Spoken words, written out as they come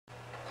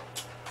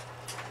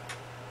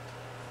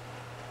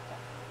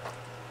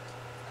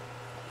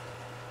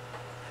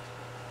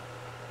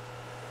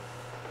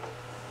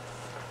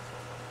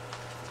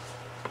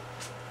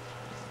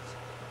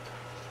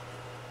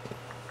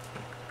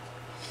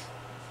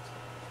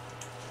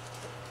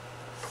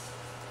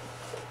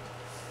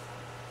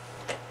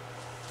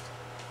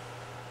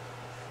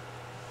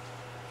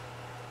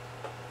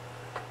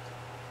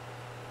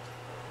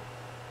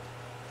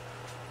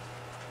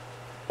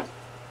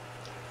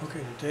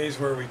Okay, today's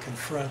where we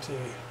confront a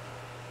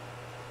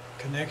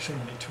connection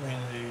between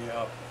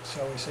the,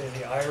 shall we say,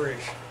 the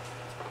Irish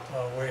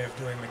way of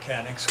doing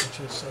mechanics,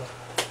 which is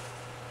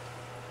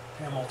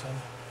Hamilton,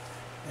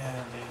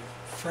 and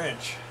the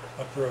French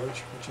approach,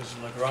 which is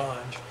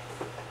Lagrange.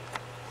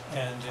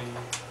 And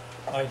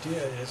the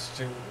idea is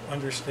to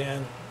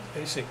understand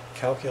basic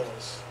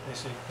calculus,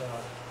 basic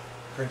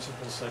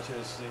principles such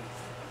as the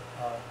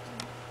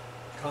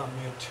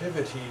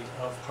commutivity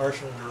of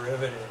partial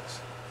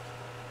derivatives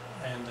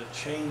and the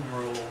chain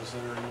rules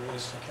that are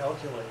used to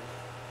calculate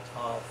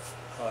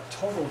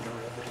total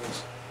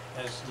derivatives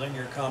as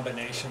linear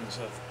combinations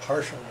of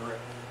partial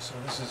derivatives. So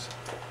this is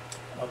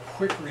a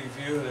quick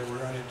review that we're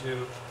going to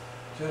do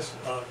just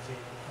of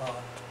the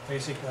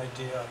basic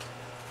idea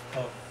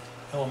of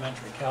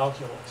elementary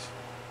calculus.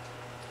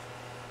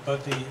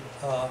 But the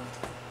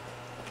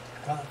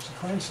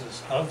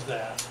consequences of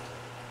that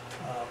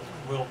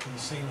will be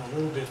seen a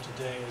little bit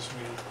today as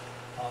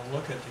we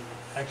look at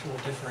the actual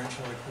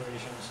differential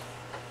equations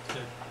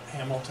that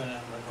Hamilton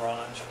and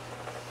Lagrange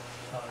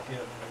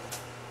give.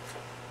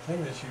 The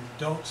thing that you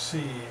don't see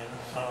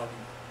in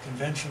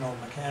conventional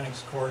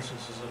mechanics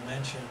courses is a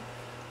mention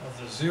of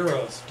the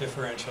zeroth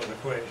differential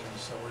equation.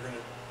 So we're going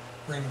to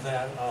bring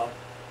that up.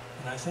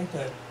 And I think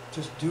that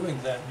just doing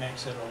that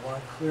makes it a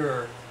lot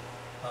clearer,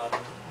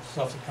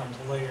 stuff that comes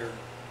later.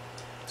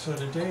 So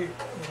today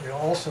we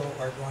also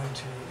are going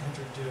to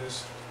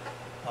introduce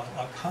what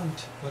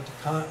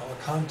a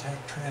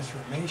contact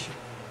transformation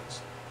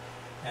is.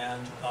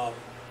 And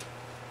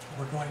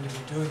we're going to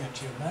be doing it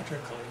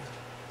geometrically.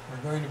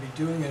 We're going to be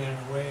doing it in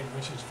a way in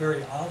which it's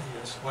very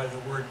obvious why the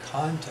word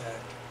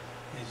contact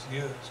is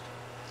used.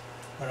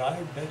 But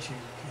I bet you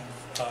can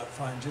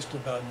find just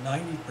about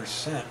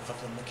 90%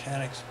 of the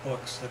mechanics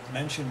books that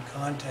mention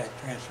contact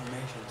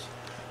transformations,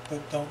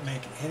 but don't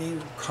make any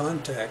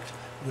contact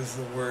with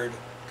the word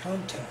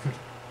contact.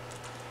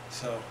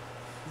 So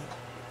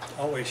it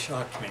always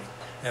shocked me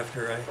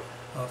after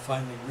I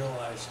finally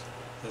realized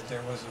that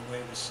there was a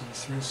way to see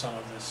through some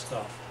of this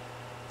stuff.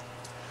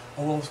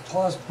 I will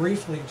pause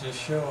briefly to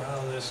show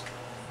how this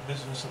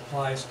business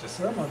applies to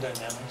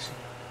thermodynamics.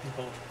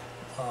 People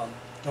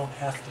don't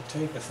have to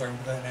take a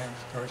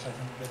thermodynamics course. I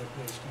think a better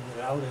place to do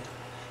without it.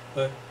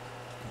 But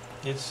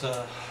it's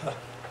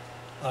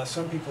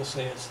some people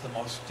say it's the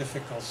most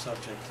difficult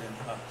subject in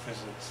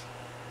physics,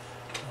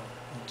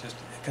 just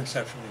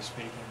conceptually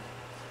speaking.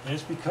 And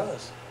it's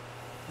because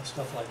of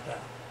stuff like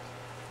that.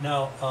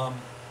 Now,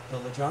 the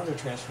Legendre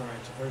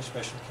transformation is a very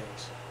special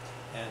case,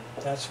 and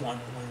that's one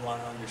that we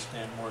want to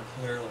understand more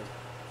clearly.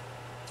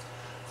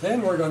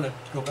 Then we're going to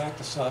go back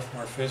to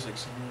sophomore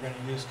physics, and we're going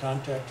to use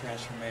contact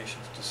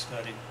transformations to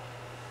study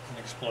an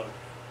explosion.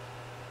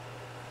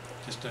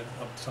 Just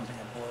something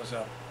that blows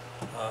up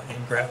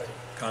in gravity,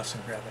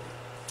 constant gravity.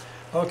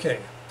 Okay,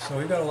 so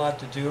we've got a lot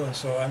to do, and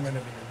so I'm going to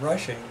be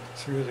rushing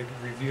through the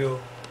review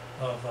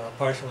of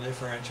partial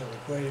differential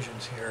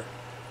equations here,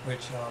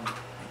 which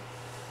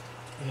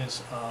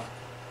is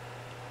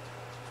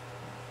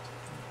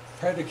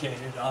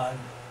predicated on,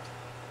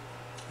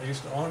 I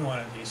used to own one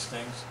of these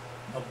things,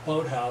 a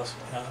boathouse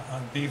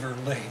on Beaver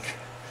Lake.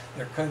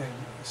 They're kind of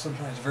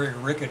sometimes very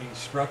rickety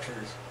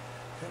structures,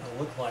 kind of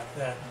look like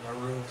that, and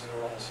the roofs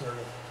are all sort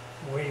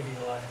of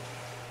wavy-like.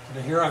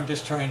 But here I'm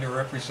just trying to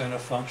represent a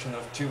function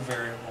of two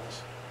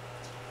variables,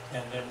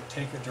 and then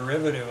take a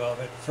derivative of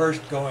it,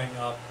 first going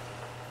up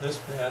this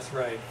path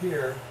right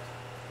here,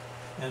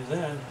 and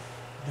then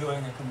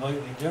doing a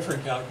completely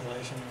different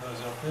calculation that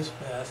goes up this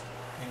path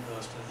and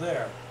goes to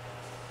there.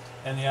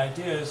 And the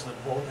idea is the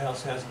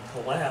boathouse hasn't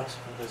collapsed,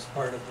 but this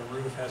part of the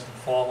roof hasn't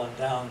fallen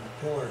down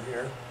the pillar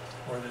here,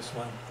 or this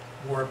one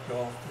warped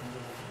off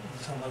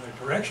in some other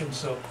direction.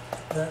 So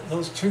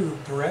those two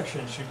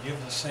directions should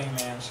give the same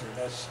answer.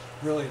 That's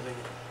really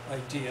the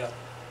idea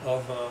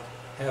of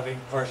having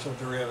partial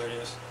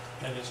derivatives.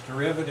 And it's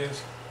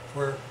derivatives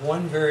where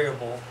one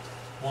variable,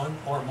 one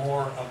or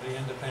more of the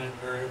independent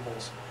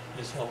variables,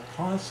 is held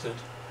constant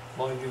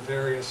while you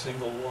vary a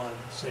single one,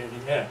 say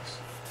the x,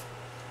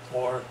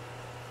 or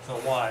the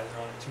y. There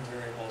are only two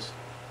variables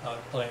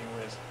playing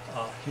with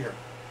here.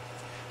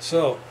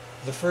 So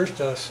the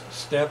first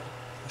step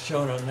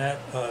shown on that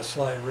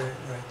slide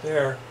right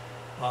there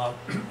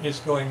is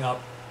going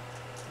up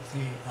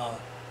the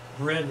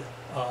red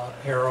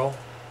arrow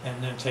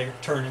and then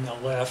turning a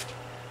left,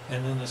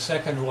 and then the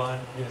second one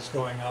is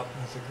going up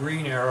with the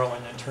green arrow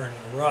and then turning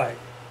right.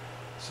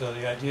 So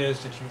the idea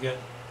is that you get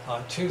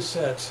two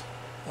sets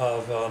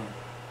of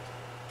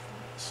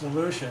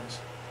solutions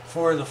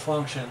for the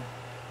function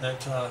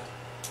that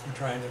we're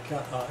trying to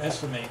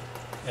estimate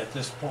at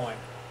this point.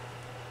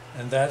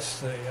 And that's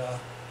the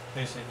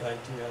basic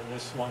idea. And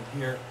this one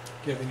here,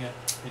 giving it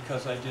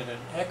because I did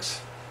I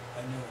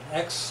knew an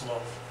x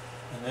slope,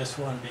 and this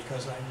one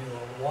because I knew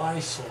a y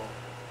slope.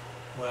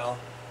 Well,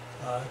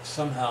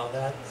 somehow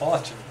that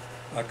ought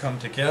to come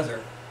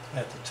together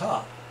at the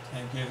top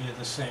and give you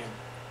the same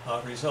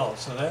result.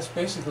 So that's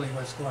basically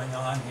what's going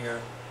on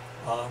here.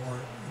 We're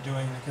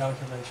doing the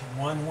calculation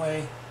one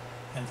way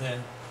and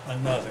then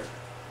another.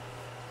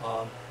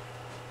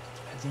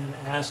 then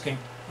asking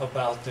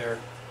about their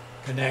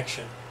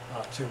connection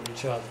to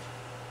each other.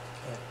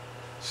 Okay.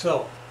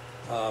 So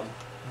we're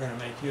going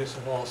to make use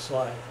of all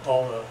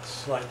the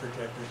slide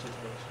projectors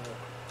today. So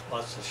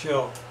lots to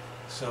show.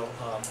 So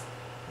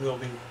we'll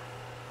be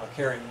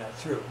carrying that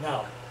through.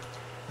 Now,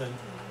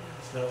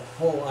 the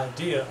whole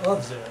idea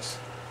of this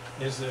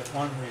is that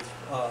when we've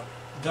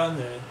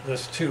done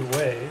this two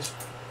ways,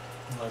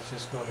 and let's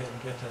just go ahead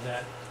and get to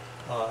that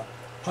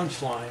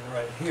punchline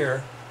right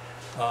here,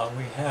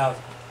 we have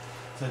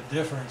the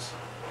difference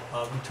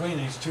between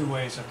these two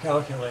ways of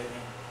calculating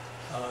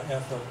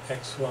f of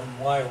x1,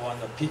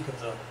 y1, the peak of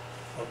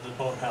the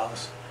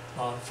boathouse,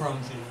 from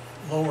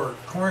the lower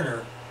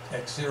corner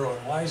x0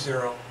 and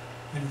y0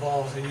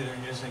 involves either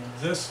using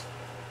this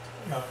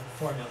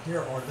formula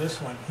here or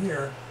this one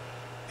here,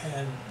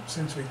 and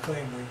since we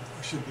claim we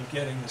should be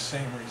getting the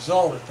same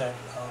result at that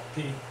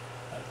p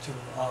to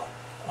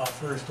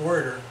first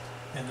order,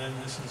 and then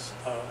this is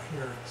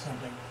here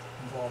something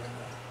involving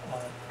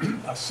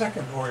a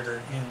second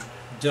order in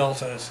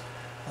deltas,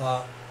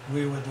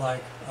 we would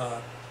like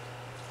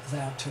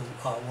that to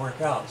work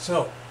out.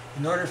 So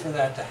in order for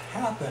that to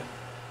happen,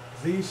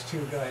 these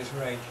two guys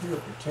right here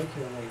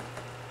particularly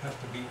have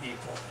to be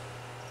equal.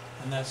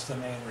 And that's the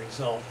main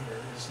result here,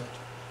 is that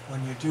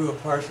when you do a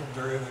partial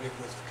derivative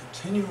with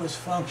continuous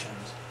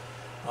functions,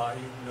 you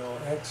can go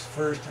x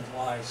first and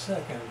y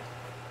second,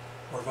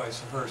 or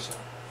vice versa.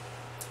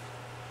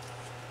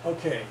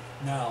 Okay,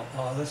 now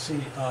let's see,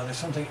 there's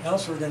something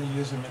else we're going to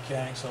use in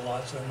mechanics a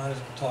lot, so I might as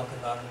well talk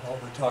about it while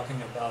we're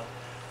talking about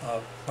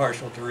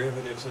partial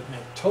derivatives that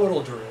make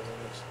total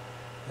derivatives,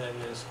 that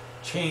is,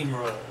 chain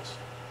rules.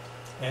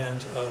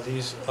 And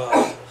these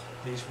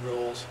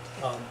rules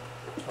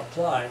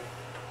apply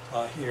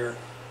here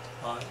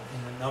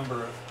in a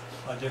number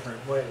of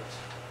different ways.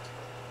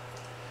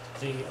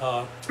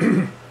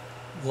 The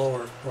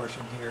lower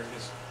portion here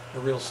is a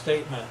real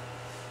statement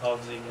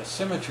of the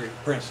symmetry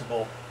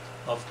principle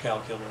of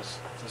calculus,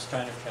 this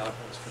kind of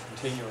calculus for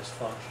continuous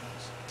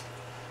functions.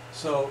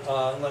 So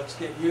let's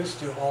get used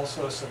to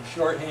also some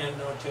shorthand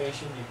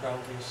notation. You've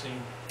probably seen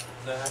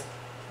that.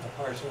 A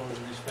partial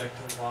with respect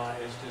to y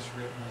is just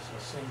written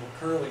as a single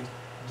curly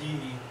d,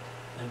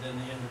 and then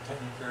the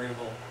independent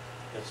variable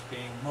that's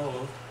being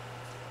moved.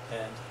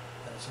 And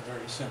that's a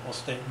very simple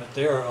statement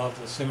there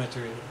of the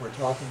symmetry that we're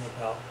talking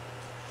about.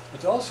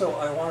 But also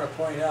I want to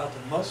point out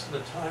that most of the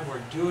time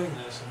we're doing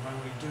this, and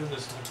when we do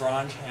this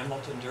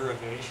Lagrange-Hamilton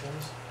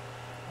derivations,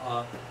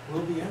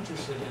 we'll be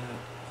interested in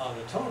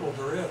the total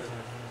derivative,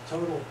 the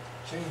total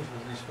change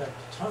with respect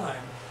to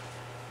time,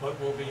 but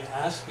we'll be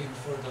asking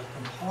for the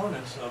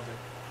components of it.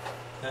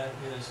 That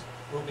is,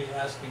 we'll be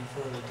asking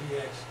for the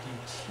dx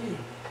dt,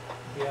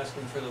 we'll be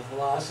asking for the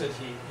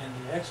velocity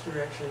in the x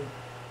direction,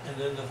 and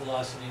then the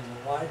velocity in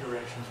the y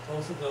directions,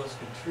 both of those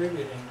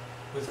contributing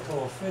with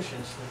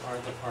coefficients that are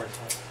the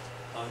partial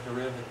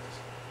derivatives.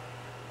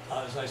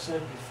 As I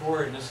said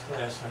before in this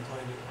class, I'm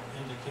going to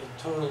indicate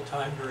total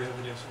time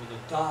derivatives with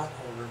a dot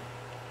over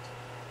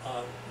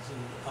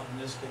in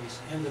this case,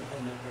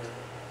 independent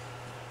variable.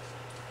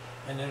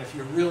 And then if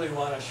you really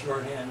want a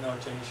shorthand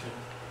notation,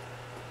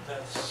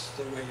 that's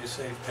the way you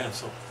save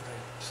pencil,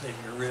 right? Save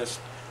your wrist,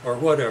 or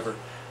whatever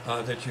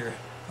that you're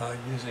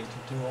using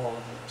to do all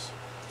of this.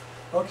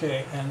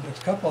 Okay, and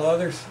a couple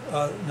other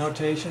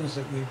notations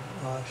that we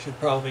should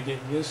probably get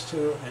used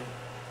to, and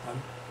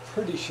I'm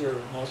pretty sure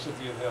most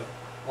of you have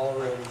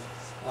already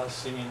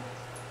seen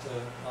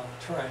the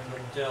triangle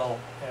del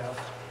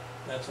F.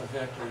 That's a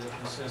vector that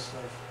consists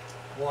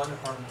of one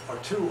or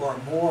two or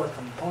more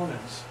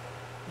components,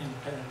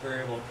 independent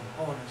variable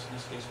components. In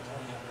this case, we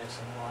only have x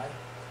and y.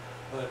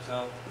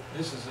 But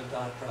this is a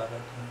dot product,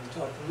 and we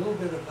talked a little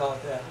bit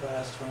about that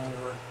last when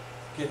we were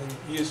getting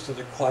used to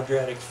the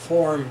quadratic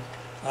form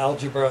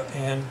algebra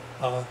and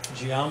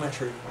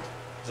geometry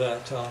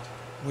that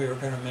we are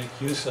going to make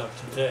use of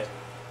today.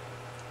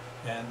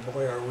 And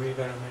boy, are we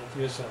going to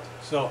make use of it.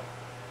 So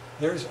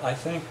there's, I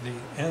think, the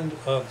end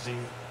of the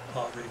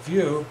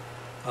review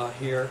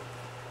here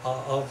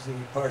of the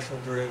partial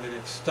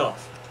derivative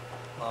stuff.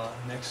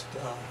 Next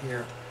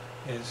here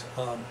is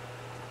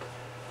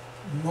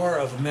more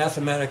of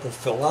mathematical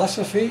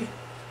philosophy,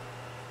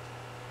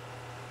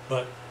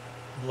 but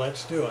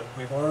let's do it.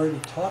 We've already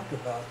talked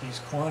about these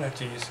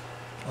quantities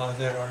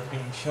that are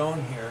being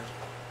shown here.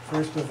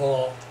 First of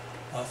all,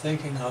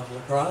 thinking of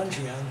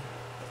Lagrangian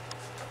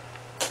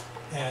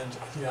and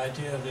the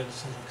idea that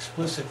it's an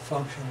explicit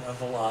function of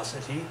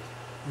velocity.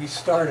 We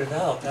started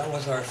out, that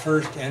was our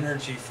first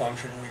energy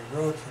function we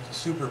wrote for the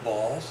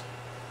superballs,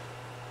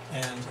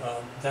 and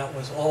that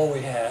was all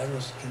we had,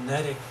 was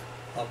kinetic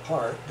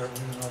part. There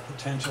were no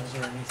potentials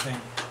or anything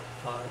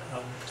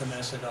to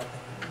mess it up.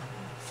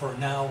 For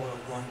now,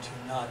 we're going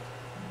to not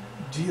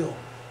deal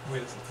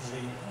with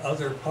the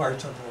other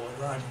parts of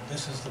the Lagrangian.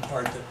 This is the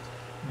part that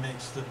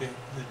makes the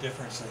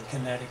difference, the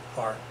kinetic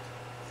part.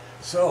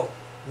 So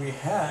we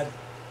had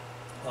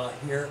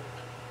here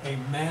a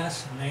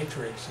mass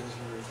matrix, as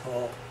you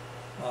recall.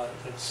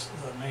 It's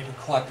made a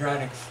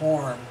quadratic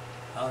form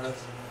out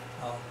of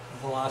the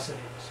velocities.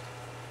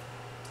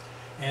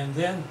 And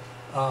then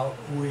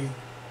we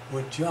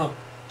would jump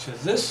to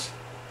this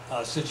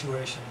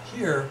situation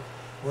here,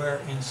 where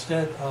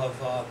instead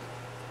of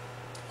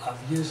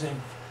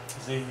using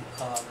the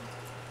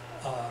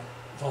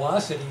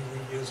velocity,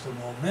 we use the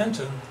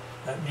momentum.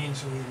 That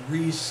means we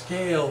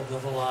rescale the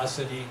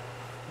velocity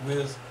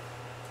with,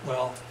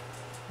 well,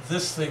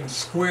 this thing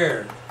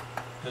squared.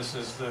 This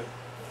is the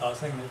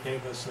thing that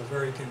gave us a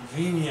very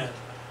convenient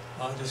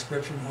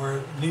description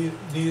where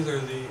neither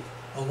the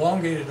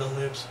elongated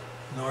ellipse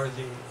nor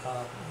the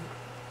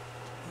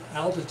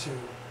altitude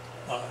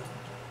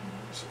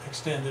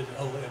extended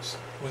ellipse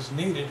was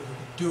needed. We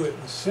could do it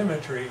with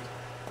symmetry,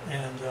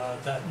 and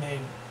that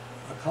made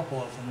a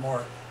couple of the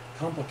more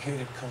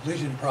complicated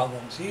collision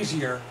problems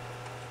easier.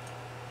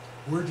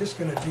 We're just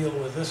going to deal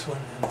with this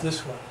one and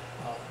this one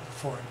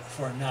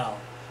for now.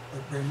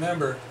 But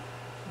remember,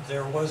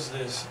 there was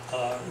this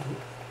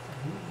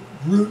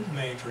root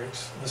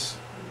matrix, this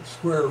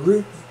square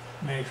root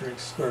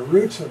matrix, square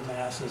roots of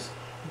masses,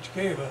 which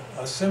gave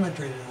a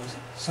symmetry that was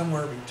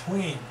somewhere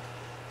between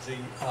the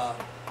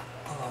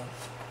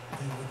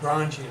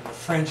Lagrangian, the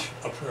French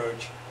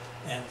approach,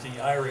 and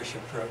the Irish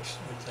approach,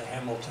 with the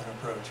Hamilton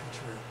approach,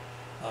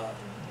 which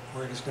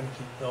we're just going to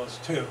keep those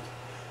two.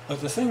 But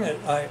the thing that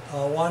I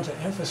want to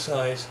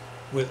emphasize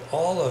with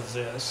all of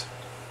this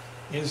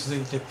is the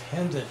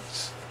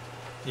dependence,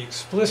 the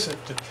explicit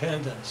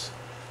dependence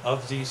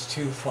of these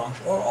two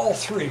functions, or all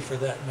three for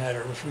that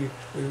matter, which we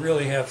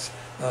really have,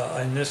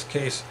 in this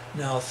case,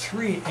 now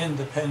 3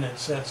 independent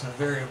sets of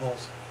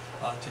variables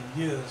to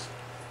use.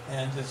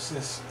 And it's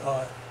this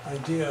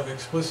idea of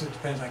explicit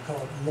dependence, I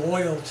call it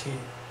loyalty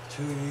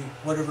to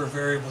whatever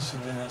variables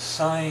have been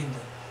assigned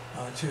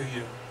to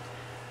you.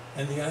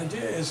 And the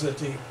idea is that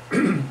the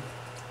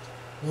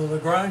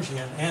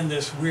Lagrangian and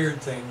this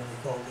weird thing that we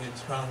call the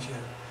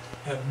Lagrangian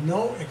have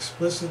no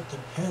explicit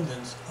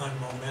dependence on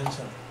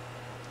momentum.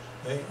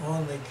 They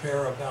only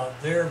care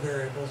about their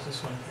variables.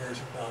 This one cares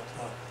about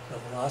the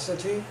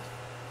velocity.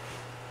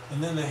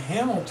 And then the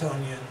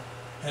Hamiltonian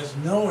has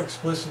no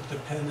explicit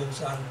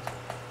dependence on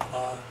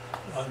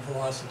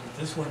velocity.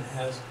 This one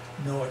has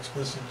no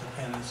explicit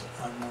dependence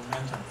on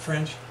momentum.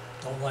 French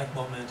don't like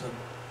momentum.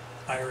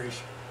 Irish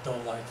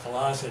don't like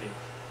velocity.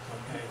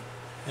 Okay,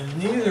 and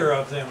neither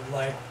of them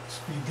like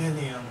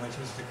speedinium, which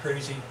is the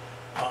crazy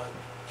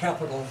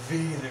capital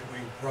V that we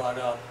brought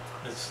up.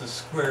 It's the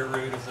square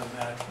root of the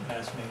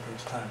mass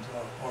matrix times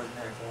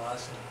ordinary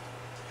velocity.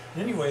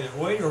 Anyway,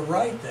 the way to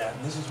write that,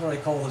 and this is what I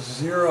call the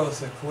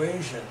zeroth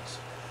equations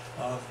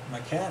of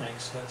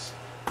mechanics, that's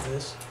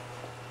this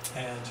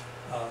and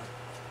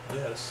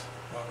this,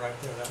 well, right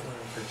there, that one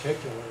in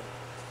particular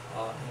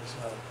is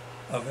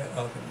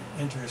of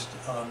interest.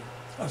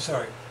 I'm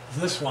sorry,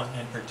 this one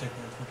in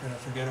particular, we're going to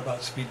forget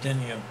about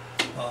speedinium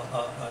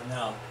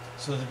now.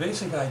 So the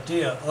basic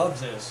idea of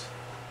this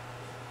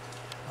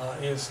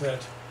is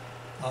that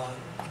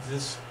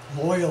this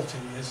loyalty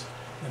is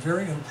a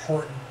very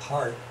important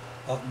part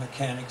of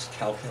mechanics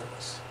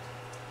calculus.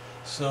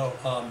 So,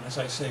 as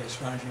I say,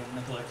 astronomy is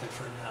neglected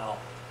for now.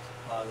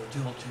 The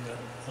dual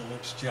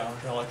ellipse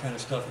geometry, all that kind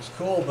of stuff is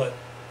cool, but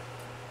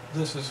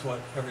this is what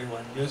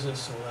everyone uses,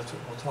 so that's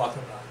what we'll talk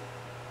about.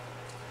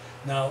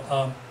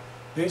 Now,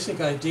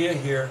 basic idea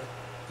here,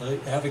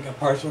 having a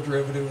partial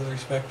derivative with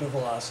respect to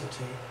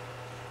velocity,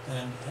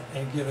 and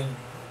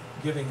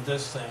giving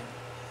this thing.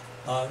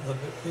 The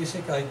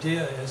basic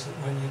idea is that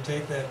when you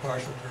take that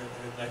partial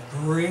derivative, that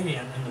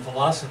gradient in the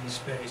velocity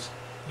space,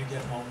 you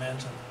get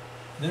momentum.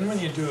 And then when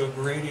you do a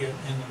gradient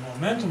in the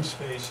momentum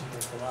space, you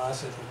get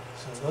velocity.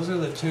 So those are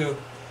the two,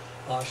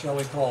 shall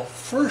we call,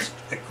 first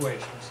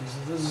equations. These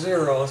are the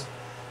zeros,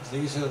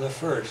 these are the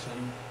first.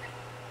 And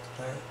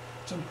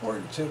it's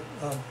important to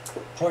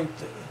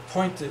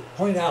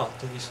point out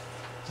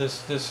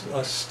this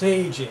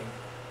staging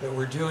that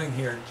we're doing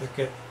here to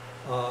get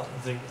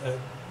the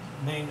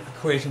main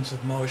equations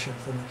of motion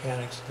for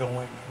mechanics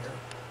going here.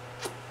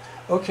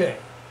 Okay,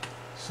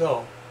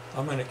 so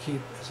I'm going to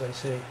keep, as I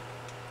say,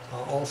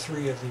 all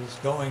 3 of these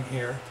going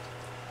here.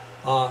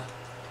 To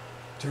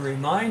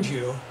remind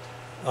you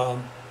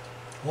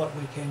what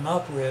we came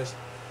up with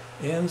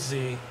in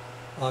the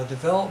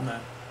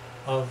development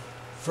of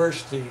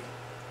first the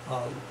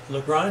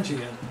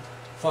Lagrangian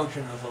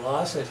function of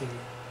velocity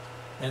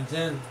and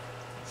then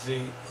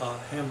the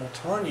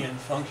Hamiltonian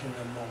function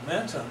of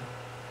momentum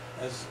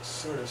as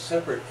sort of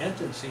separate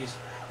entities,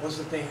 was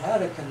that they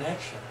had a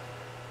connection.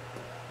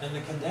 And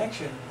the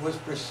connection was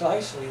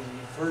precisely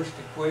the first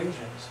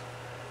equations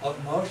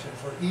of motion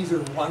for either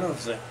one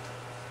of them.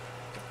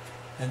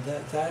 And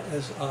that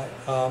is,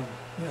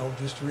 you know,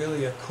 just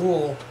really a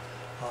cool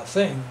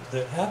thing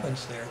that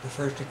happens there. The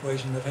first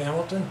equation of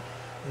Hamilton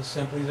is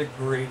simply the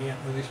gradient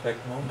with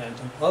respect to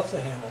momentum of the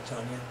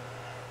Hamiltonian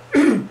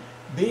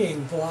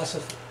being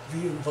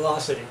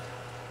velocity.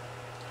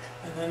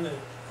 And then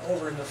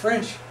over in the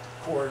French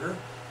quarter,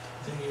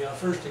 the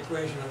first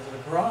equation of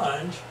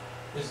Lagrange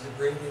is the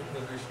gradient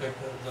with respect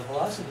to the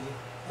velocity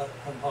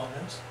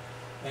components,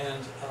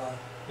 and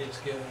it's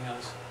giving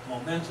us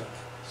momentum.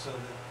 So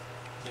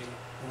that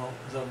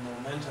the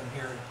momentum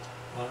here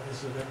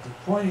is that the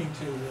pointing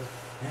to the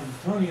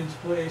Hamiltonian's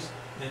place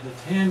and the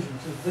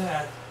tangent to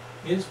that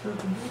is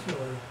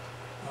perpendicular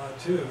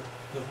to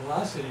the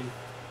velocity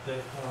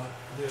that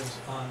lives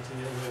on the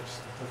ellipse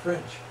that the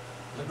French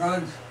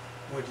Lagrange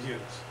would use.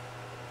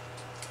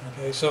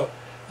 Okay, so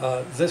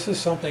this is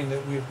something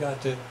that we've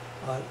got to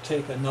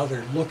take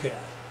another look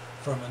at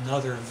from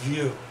another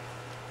view,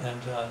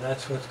 and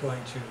that's what's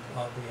going to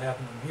be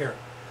happening here.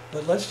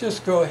 But let's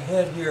just go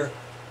ahead here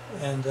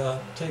and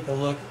take a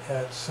look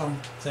at some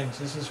things.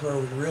 This is where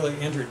we really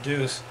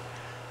introduce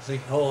the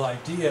whole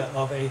idea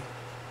of a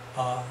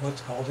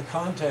what's called a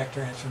contact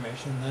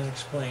transformation, and then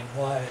explain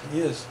why it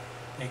is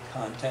a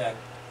contact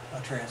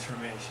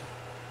transformation.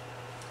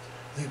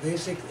 The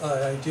basic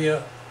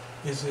idea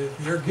is that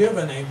you're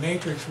given a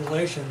matrix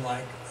relation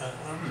like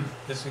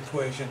this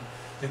equation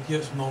that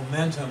gives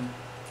momentum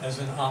as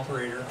an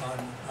operator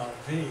on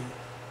V,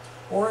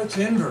 or its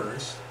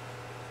inverse,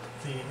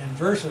 the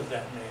inverse of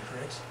that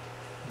matrix.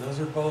 Those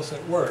are both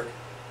at work.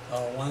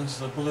 One's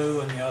the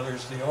blue and the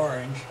other's the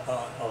orange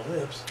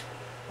ellipse.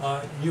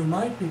 You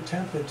might be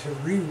tempted to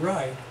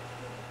rewrite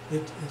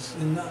it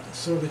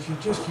so that you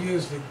just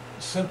use the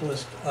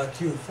simplest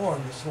Q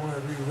form. You just want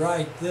to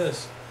rewrite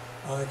this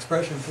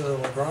expression for the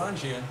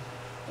Lagrangian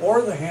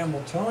or the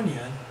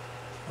Hamiltonian,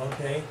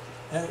 okay,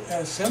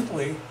 as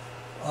simply,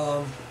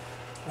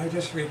 I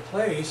just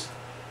replace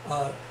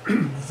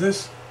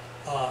this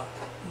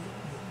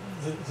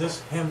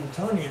this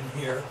Hamiltonian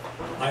here.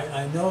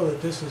 I know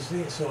that this is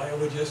V, so I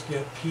would just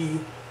get P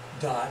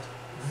dot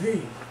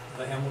V.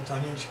 The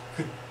Hamiltonian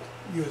could,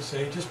 you would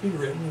say, just be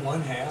written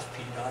 1/2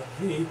 P dot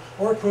V,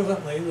 or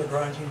equivalently,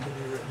 Lagrangian could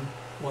be written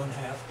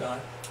 1/2 dot,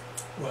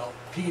 well,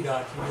 P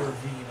dot V or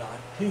V dot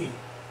P.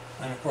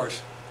 And of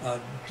course,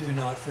 do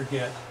not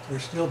forget, we're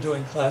still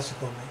doing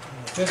classical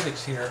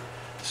physics here,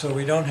 so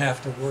we don't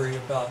have to worry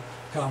about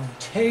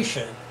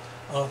commutation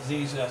of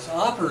these as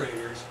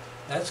operators.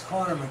 That's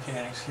quantum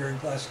mechanics here in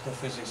classical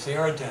physics. They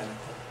are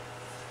identical.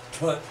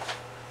 But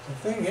the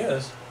thing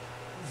is,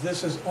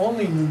 this is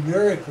only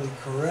numerically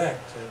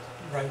correct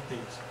to write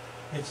these.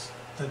 It's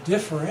the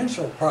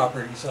differential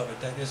properties of it,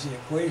 that is the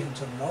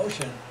equations of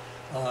motion,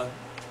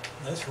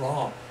 that's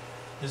wrong.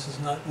 This is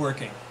not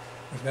working.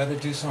 We've got to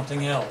do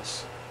something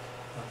else.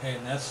 Okay,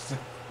 and this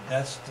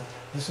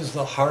is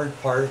the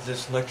hard part of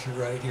this lecture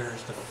right here,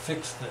 is to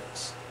fix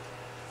this.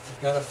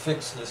 We've got to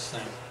fix this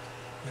thing.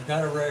 We've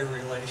got to write a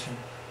relation,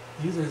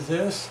 either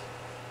this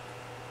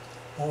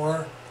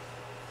or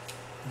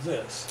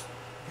this.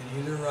 You can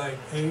either write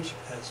H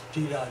as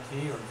P dot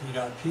V or V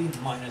dot P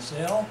minus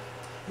L.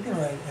 You can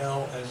write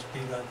L as P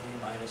dot V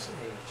minus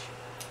H.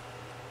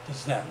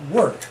 Does that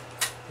work?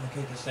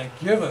 Okay, does that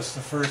give us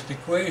the first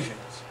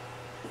equations?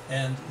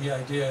 And the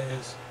idea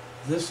is,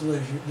 this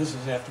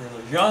is after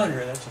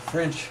Legendre. That's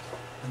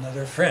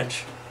another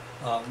French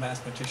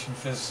mathematician,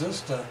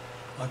 physicist,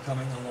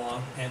 coming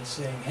along and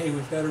saying, hey,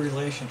 we've got a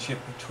relationship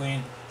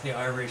between the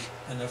Irish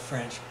and the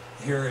French.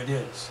 Here it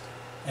is.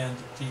 And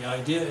the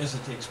idea is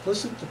that the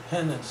explicit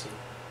dependency,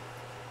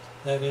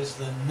 that is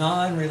the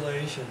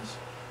non-relations,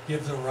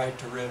 give the right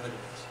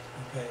derivatives.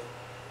 Okay?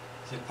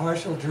 The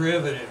partial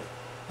derivative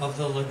of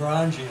the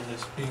Lagrangian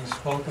that's being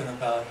spoken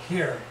about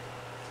here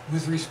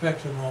with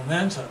respect to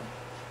momentum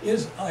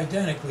is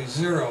identically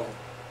zero,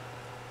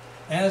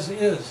 as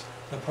is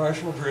the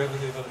partial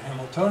derivative of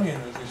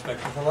Hamiltonian with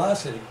respect to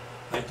velocity,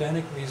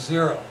 identically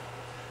zero.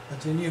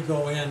 But then you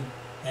go in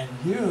and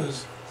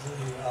use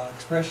the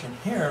expression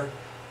here,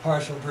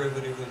 partial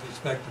derivative with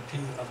respect to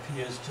P of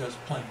P is just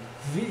plain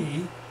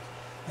V,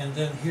 and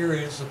then here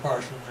is the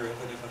partial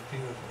derivative of P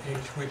of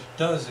H, which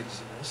does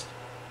exist,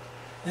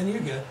 and you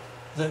get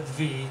that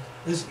V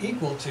is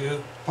equal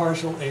to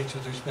partial H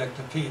with respect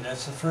to P.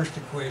 That's the first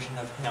equation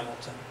of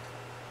Hamilton.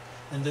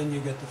 And then you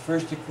get the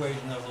first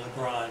equation of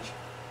Lagrange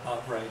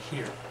right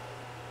here.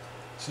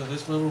 So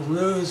this little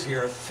ruse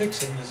here of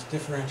fixing this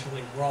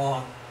differentially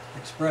wrong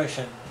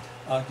expression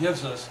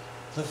gives us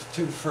the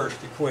two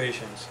first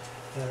equations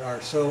that are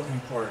so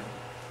important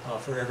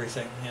for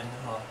everything in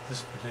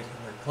this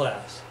particular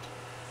class.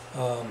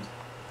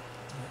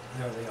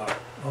 There they are.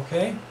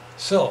 Okay?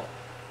 So,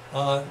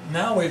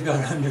 now we've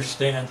got to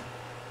understand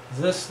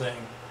this thing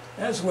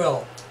as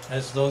well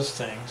as those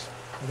things.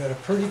 We've got a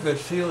pretty good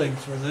feeling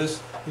for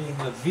this being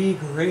the V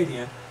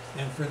gradient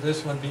and for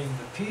this one being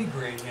the P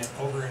gradient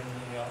over in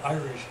the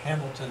Irish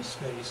Hamilton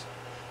space.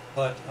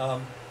 But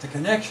the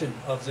connection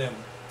of them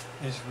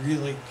is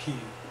really key.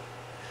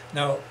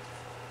 Now,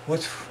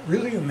 what's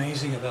really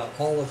amazing about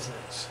all of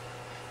this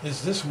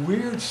is this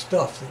weird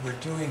stuff that we're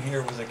doing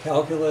here with the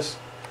calculus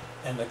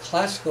and the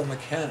classical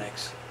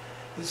mechanics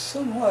is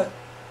somewhat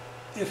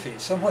iffy,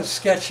 somewhat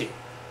sketchy.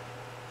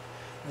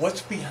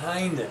 What's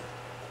behind it?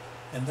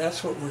 And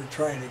that's what we're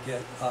trying to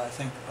get, I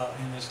think,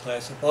 in this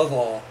class above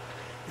all,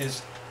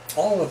 is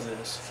all of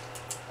this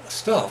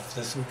stuff,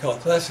 this we call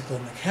classical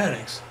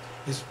mechanics,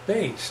 is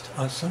based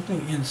on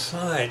something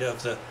inside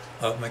of the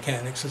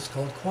mechanics that's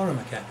called quantum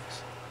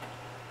mechanics.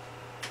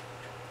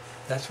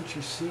 That's what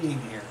you're seeing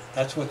here.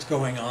 That's what's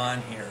going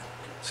on here.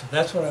 So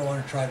that's what I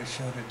want to try to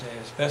show today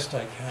as best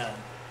I can,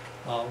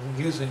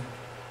 using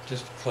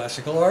just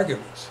classical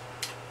arguments.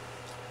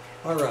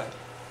 All right,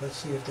 let's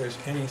see if there's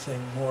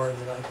anything more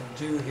that I can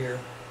do here.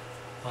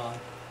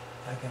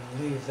 I can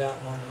leave that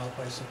one up,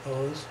 I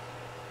suppose.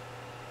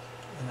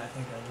 And I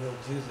think I will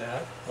do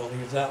that. I'll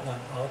leave that one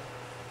up.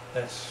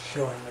 That's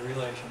showing the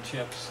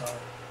relationships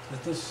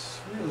that this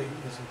really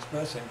is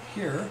expressing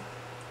here.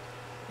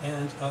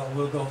 And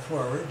we'll go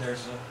forward.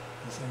 There's the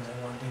things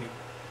I want to do.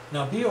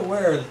 Now be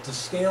aware that the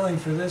scaling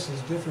for this is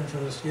different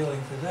from the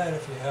scaling for that.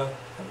 If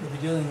you'll be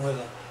dealing with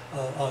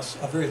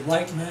a very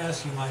light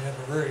mass, you might have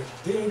a very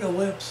big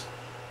ellipse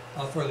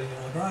for the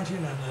Lagrangian,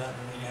 and then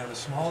you have a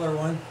smaller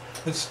one.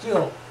 But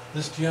still,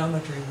 this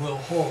geometry will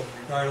hold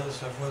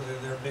regardless of whether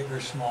they're big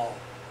or small.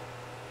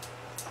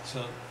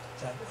 So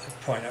that's a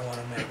point I want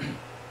to make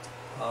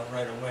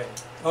right away.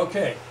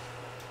 Okay.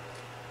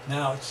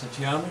 Now it's the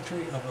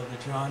geometry of a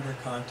Legendre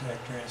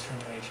contact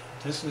transformation.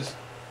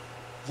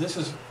 This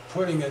is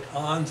putting it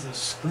on the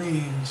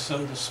screen,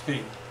 so to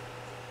speak.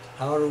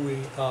 How do we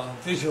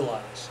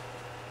visualize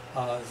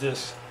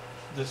this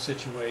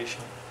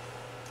situation?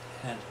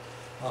 And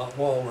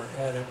while we're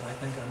at it, I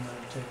think I'm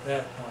going to take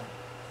that one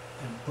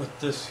and put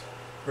this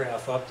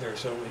graph up there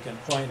so we can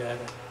point at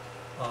it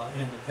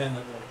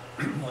independently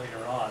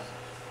later on.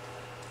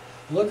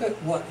 Look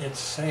at what it's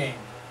saying.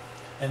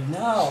 And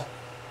now,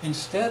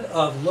 instead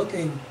of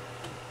looking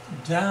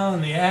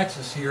down the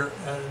axis here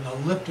at an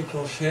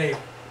elliptical shape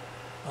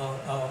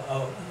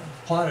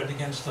plotted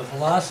against the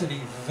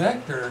velocity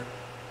vector,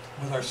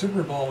 with our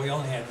superball we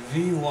only had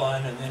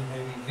v1 and then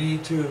maybe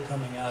v2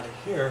 coming out of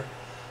here.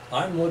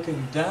 I'm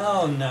looking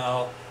down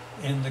now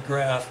in the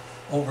graph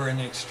over in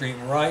the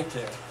extreme right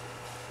there.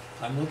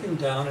 I'm looking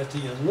down at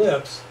the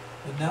ellipse,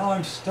 but now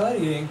I'm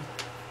studying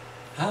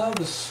how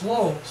the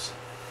slopes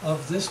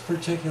of this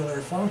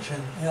particular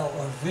function, L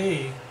of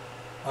v,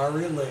 are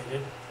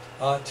related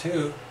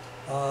to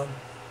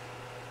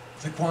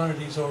the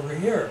quantities over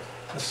here,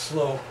 the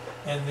slope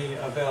and the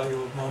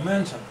value of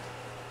momentum.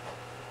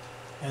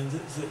 And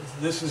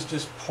this is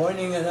just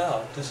pointing it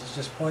out. This is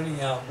just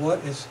pointing out what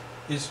is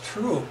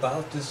true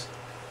about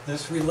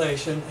this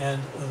relation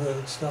and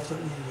the stuff that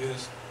we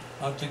use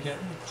to get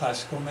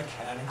classical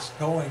mechanics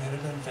going at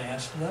an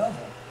advanced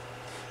level.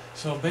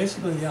 So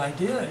basically the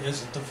idea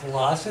is that the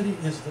velocity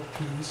is the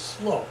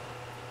p-slope.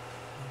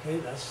 Okay,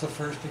 that's the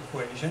first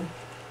equation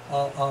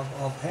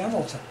of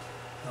Hamilton.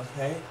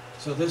 Okay,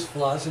 so this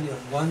velocity of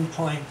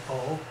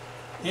 1.0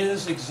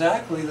 is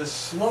exactly the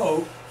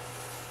slope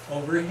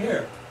over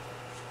here.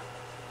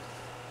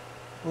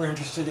 We're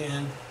interested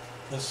in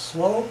the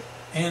slope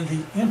and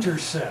the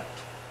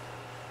intercept.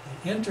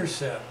 The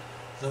intercept,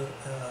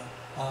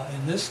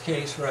 in this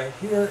case right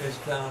here, is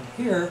down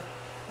here,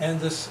 and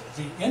the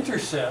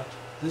intercept,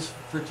 this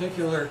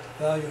particular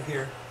value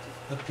here,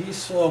 the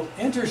p-slope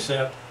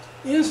intercept,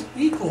 is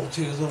equal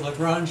to the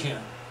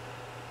Lagrangian.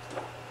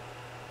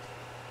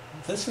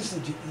 This is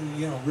the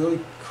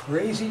really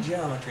crazy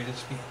geometry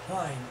that's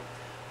behind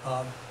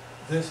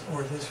this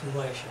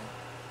relation.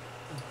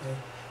 Okay?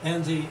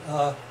 And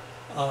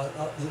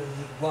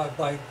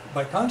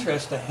by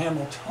contrast, the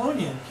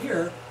Hamiltonian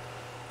here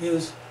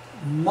is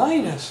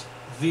minus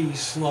v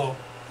slope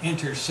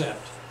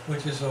intercept,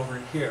 which is over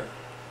here.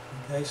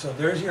 Okay, so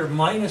there's your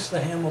minus the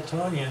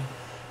Hamiltonian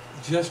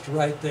just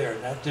right there.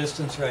 That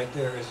distance right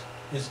there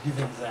is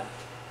giving that.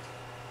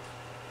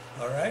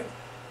 All right?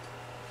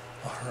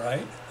 All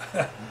right.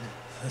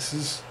 This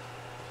is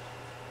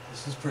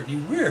pretty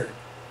weird.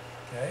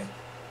 Okay?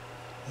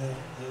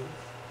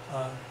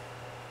 The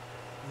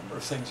number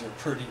of things are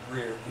pretty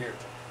weird here.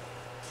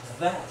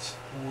 That's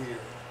weird.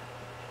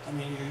 I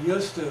mean, you're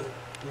used to,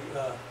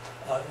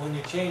 when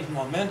you change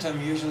momentum,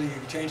 usually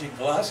you're changing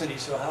velocity,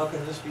 so how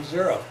can this be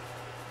zero?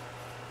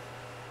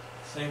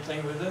 Same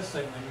thing with this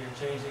thing. When you're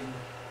changing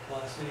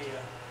velocity,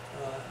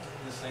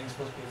 this thing's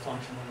supposed to be a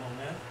function of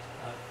momentum.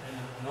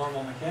 In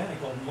normal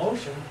mechanical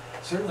motion,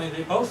 certainly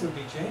they both would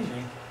be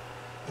changing,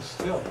 but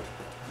still,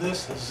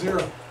 this is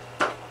zero.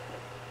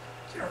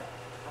 Zero.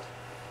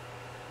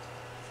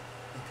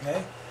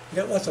 Okay? You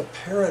got lots of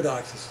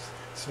paradoxes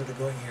sort of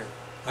going here.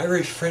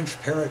 Irish-French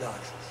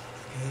paradoxes.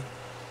 Okay?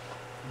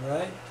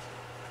 Right?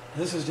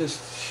 This is just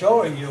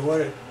showing you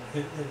what it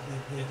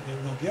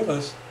will give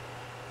us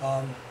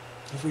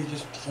if we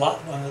just plot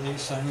one of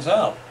these things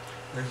out.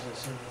 There's a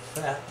sort of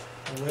fat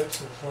ellipse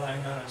that's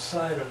lying on its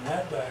side on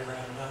that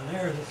diagram down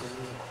there. This is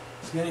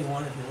the skinny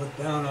one. If you look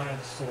down on it,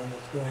 it's the one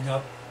that's going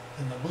up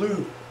in the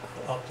blue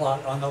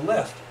plot on the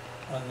left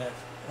on that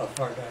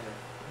far diagram.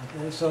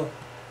 Okay, so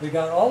we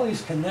got all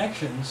these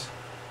connections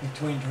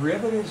between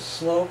derivatives,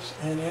 slopes,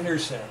 and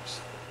intercepts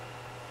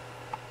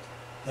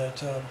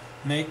that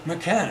make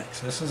mechanics.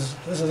 This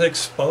is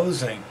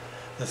exposing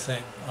the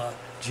thing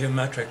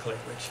geometrically,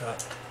 which I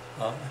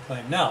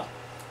claim. Now,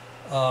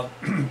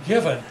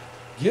 given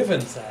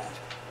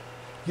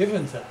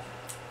that,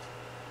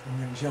 I'm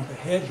going to jump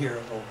ahead here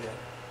a little bit.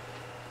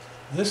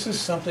 This is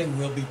something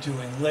we'll be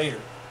doing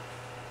later.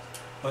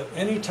 But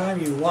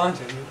anytime you want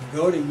to, you can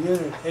go to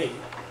Unit 8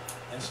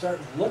 and start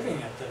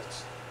looking at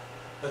this.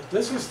 But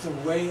this is the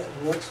way it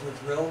looks with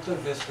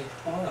relativistic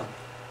quantum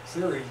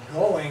theory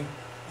going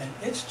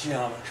in its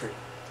geometry.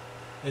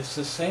 It's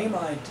the same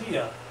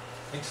idea,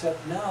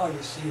 except now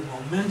you see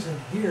momentum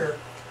here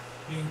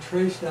being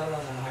traced out on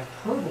a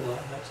hyperbola.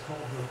 That's called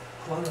the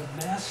quantum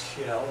mass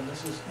shell, and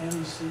this is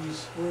mc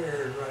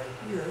squared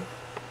right here.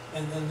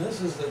 And then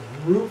this is the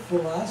group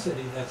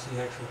velocity, that's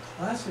the actual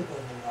classical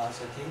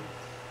velocity.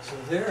 So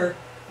there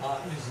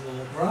is the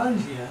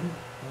Lagrangian,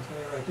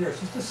 okay, right there.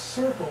 It's just a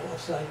circle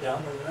upside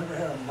down, but remember it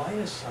had a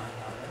minus sign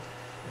on it.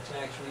 It's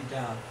actually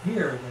down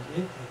here that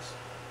it gets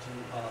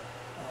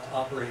to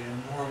operate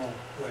in normal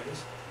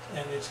ways.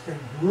 And it's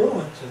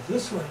congruent to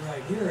this one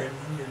right here. And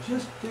when you're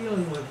just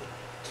dealing with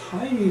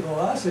tiny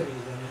velocities,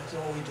 and that's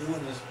all we do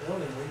in this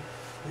building,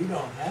 we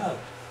don't have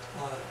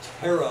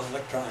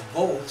tera-electron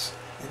volts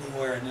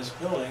anywhere in this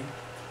building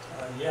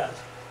yet.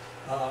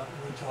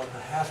 We talk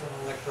a half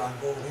an electron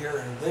volt here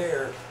and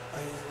there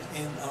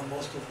in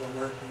most of the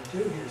work we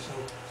do here. So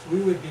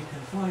we would be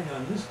confined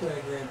on this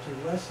diagram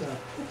to less than a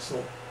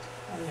pixel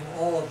in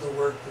all of the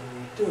work that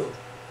we do.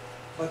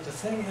 But the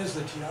thing is,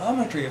 the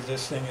geometry of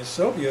this thing is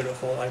so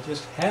beautiful, I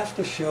just have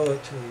to show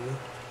it to you.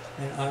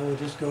 And I will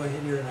just go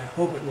ahead here, and I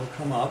hope it will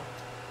come up.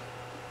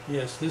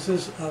 Yes, this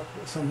is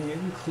something you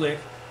can click,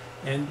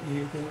 and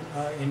you can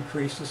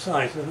increase the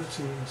size of it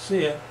so you can see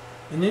it.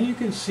 And then you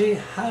can see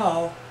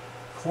how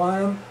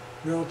quantum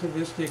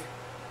relativistic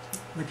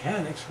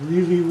mechanics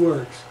really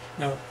works.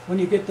 Now, when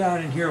you get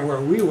down in here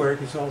where we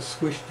work, it's all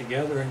squished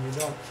together, and you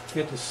don't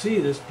get to see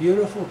this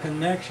beautiful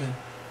connection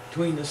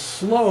between the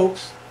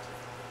slopes.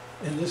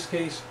 In this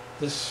case,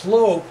 the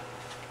slope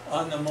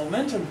on the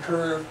momentum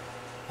curve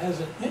has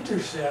an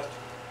intercept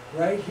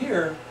right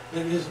here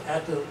that is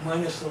at the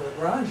minus the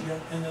Lagrangian,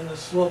 and then the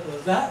slope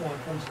of that one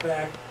comes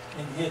back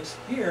and hits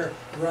here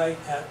right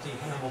at the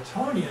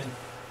Hamiltonian,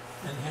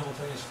 and the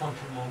Hamiltonian's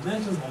function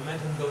momentum.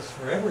 Momentum goes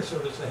forever, so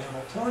does the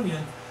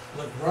Hamiltonian.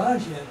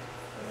 Lagrangian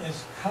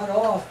is cut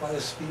off by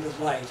the speed of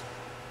light.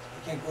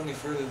 You can't go any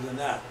further than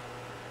that.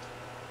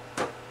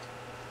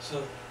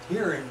 So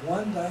here in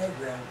one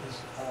diagram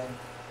is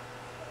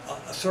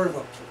a sort of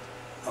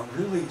a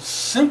really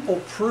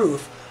simple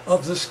proof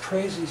of this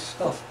crazy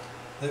stuff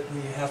that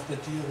we have to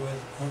deal with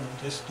when we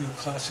just do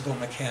classical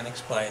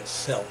mechanics by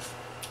itself.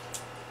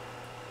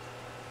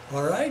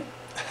 All right?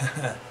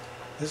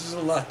 This is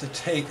a lot to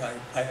take,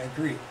 I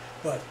agree,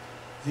 but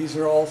these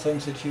are all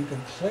things that you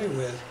can play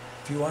with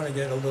if you want to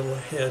get a little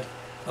ahead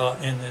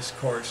in this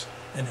course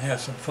and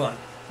have some fun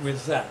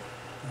with that.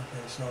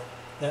 Okay, so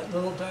that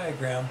little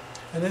diagram,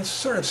 and it's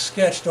sort of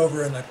sketched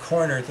over in the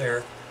corner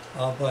there,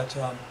 but it's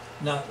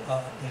not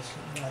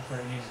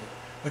very easy.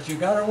 But you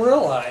got to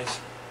realize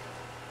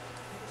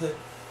that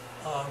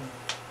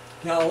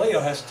Galileo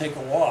has to take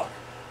a walk.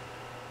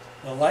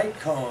 The light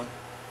cone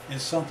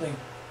is something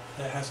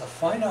that has a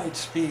finite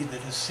speed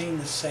that is seen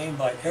the same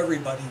by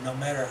everybody, no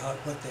matter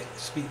what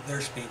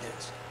their speed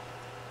is.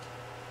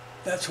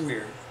 That's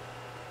weird,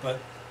 but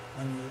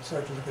when you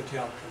start to look at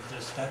geometry,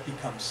 that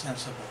becomes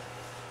sensible.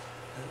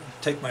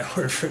 Take my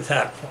word for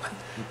that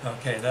one.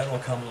 Okay, that will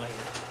come later.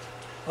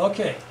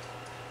 Okay,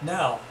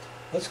 now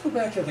let's go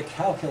back to the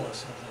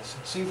calculus of this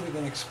and see if we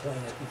can explain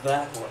it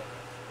that way.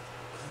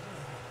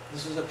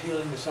 This is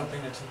appealing to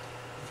something that's,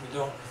 if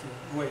you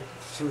wait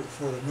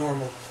for the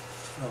normal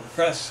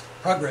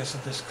progress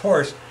of this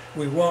course,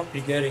 we won't be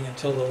getting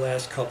until the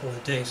last couple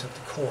of days of the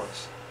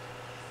course.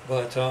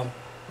 But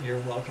you're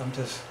welcome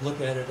to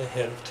look at it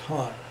ahead of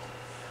time.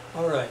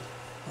 All right,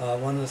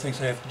 one of the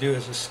things I have to do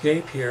is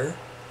escape here,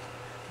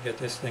 get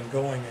this thing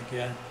going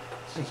again.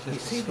 You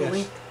see the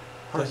link?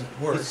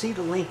 You see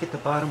the link at the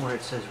bottom where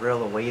it says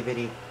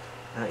relativity?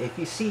 If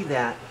you see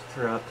that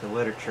throughout the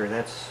literature,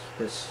 that's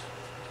this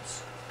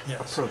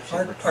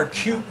approach. Our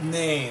cute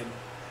name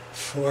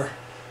for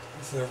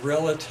the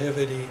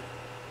relativity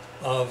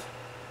of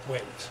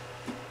waves,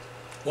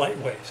 light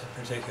waves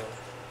in particular.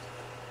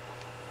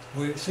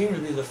 We seem to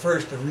be the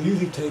first to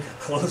really take a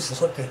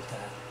close look at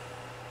that.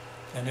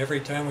 And every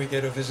time we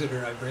get a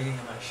visitor, I bring him,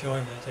 I show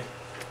him, and I think,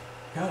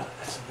 God,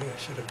 that's the way I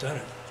should have done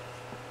it.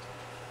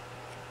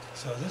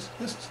 So this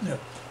is new.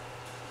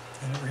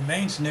 And it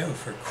remains new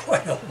for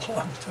quite a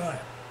long time.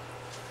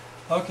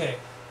 Okay,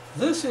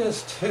 this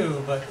is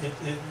too, but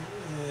it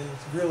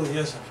really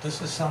isn't.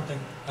 This is something,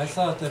 I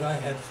thought that I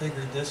had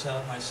figured this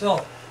out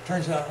myself.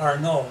 Turns out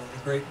Arnaud,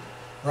 the great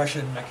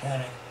Russian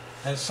mechanic,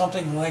 has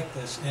something like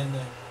this in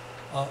the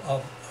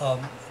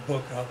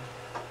book of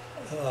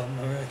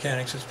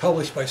mechanics. It's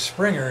published by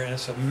Springer, and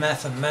it's a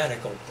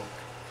mathematical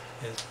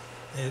book.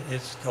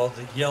 It's called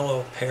The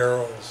Yellow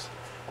Perils.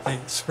 The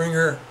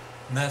Springer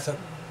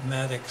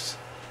mathematics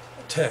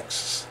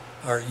texts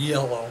are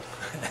yellow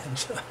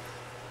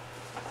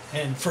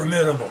and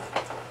formidable.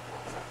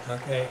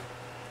 Okay,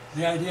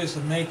 the idea is to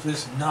make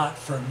this not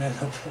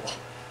formidable.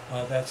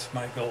 That's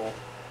my goal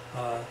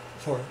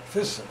for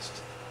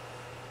physicists.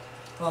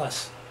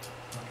 Us.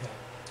 Okay.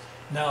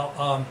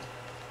 Now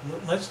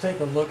let's take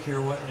a look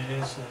here what it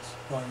is that's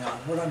going on.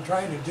 What I'm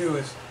trying to do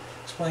is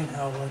explain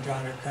how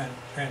Legendre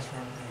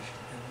transformation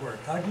can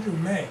work. How do you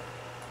make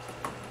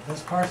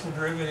this partial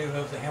derivative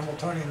of the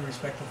Hamiltonian with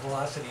respect to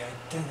velocity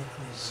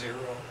identically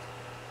zero.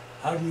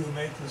 How do you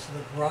make this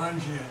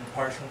Lagrangian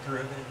partial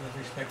derivative with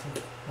respect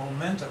to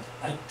momentum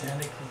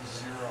identically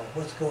zero?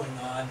 What's going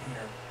on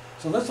here?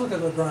 So let's look at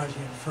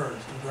Lagrangian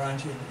first.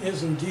 Lagrangian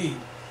is indeed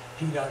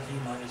P dot V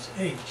minus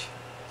H.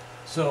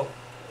 So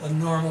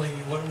normally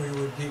what we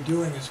would be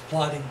doing is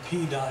plotting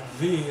P dot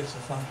V as a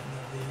function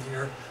of V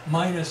here,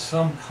 minus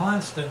some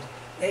constant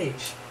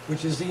H,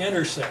 which is the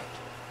intercept.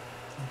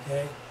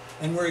 Okay?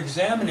 And we're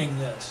examining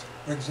this.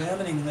 We're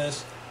examining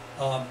this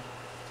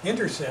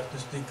intercept,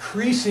 this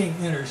decreasing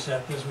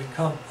intercept, as we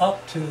come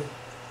up to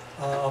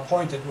a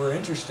point that we're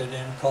interested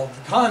in called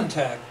the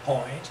contact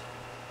point.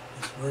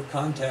 That's where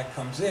contact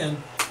comes in,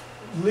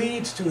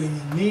 leads to a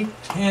unique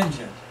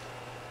tangent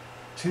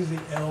to the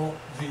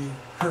LV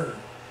curve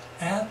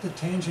at the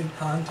tangent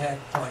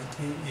contact point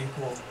V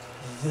equal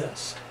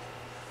this.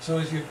 So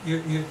as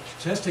you're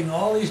testing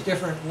all these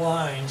different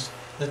lines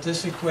that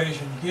this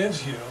equation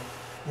gives you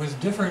with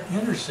different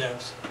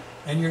intercepts,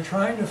 and you're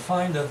trying to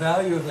find the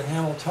value of the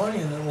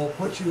Hamiltonian that will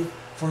put you,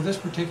 for this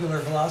particular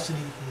velocity,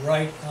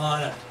 right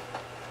on it.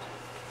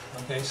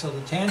 Okay, so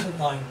the tangent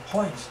line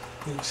points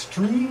the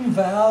extreme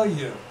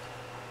value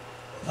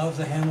of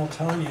the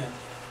Hamiltonian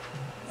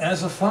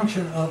as a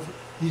function of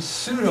these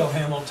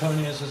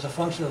pseudo-Hamiltonians as a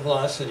function of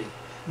velocity.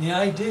 And the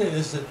idea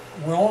is that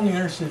we're only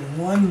interested in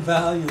one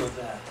value of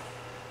that,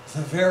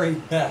 the very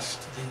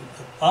best,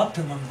 the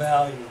optimum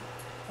value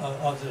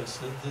of this.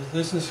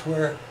 This is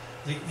where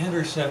the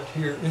intercept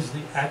here is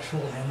the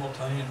actual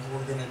Hamiltonian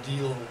we're going to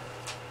deal with.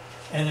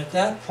 And at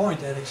that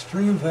point, that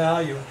extreme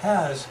value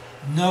has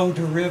no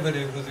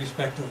derivative with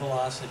respect to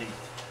velocity.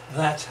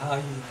 That's how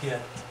you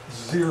get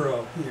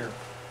zero here.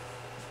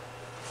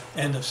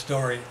 End of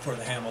story for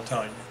the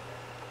Hamiltonian.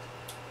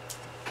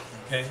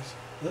 Okay,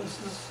 this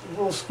is a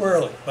little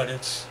squirrely, but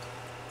this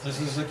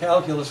is the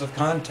calculus of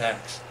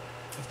contacts,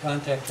 of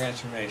contact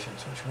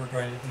transformations, which we're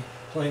going to be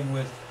playing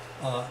with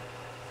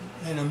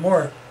in a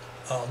more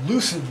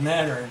lucid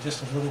manner in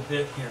just a little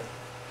bit here.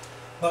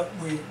 But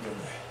we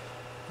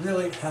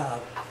really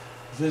have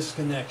this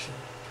connection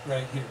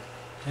right here.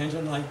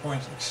 Tangent line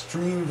points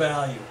extreme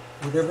value,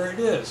 whatever it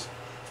is,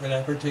 for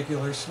that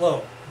particular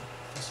slope.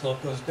 If the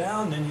slope goes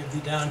down, then you'd be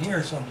down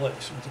here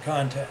someplace with the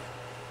contact,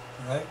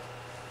 all right?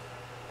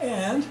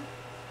 And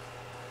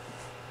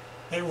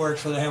it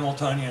works for the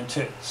Hamiltonian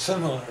too,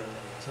 similarly,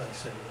 as I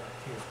say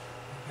right here,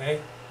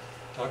 okay?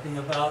 Talking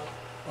about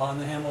on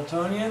the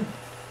Hamiltonian,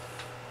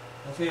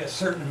 okay, a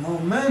certain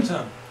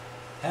momentum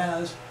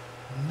has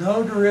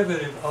no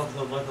derivative of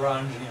the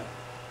Lagrangian.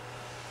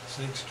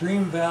 So the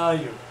extreme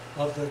value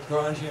of the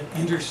Lagrangian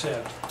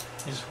intercept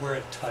is where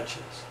it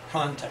touches,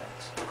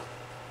 contacts,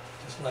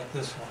 just like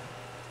this one.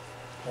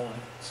 Only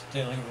it's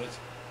dealing with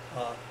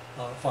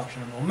a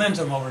function of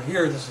momentum over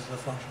here. This is the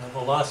function of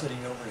velocity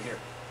over here.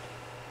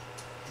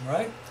 All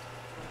right?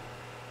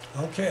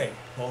 Okay,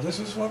 well this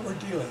is what we're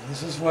dealing.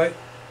 This is what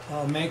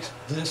makes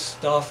this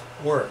stuff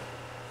work.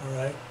 All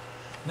right?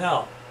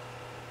 Now,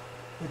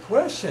 the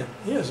question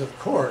is, of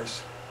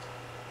course,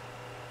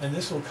 and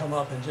this will come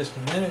up in just a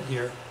minute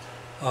here,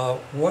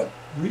 what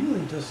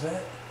really does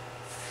that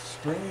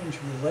strange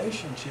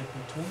relationship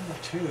between the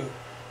two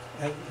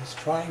is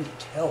trying to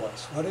tell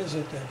us? What is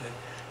it that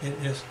it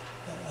is,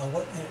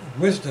 what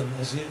wisdom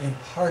is it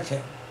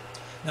imparting?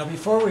 Now,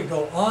 before we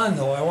go on,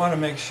 though, I want to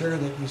make sure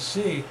that you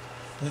see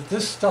that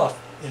this stuff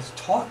is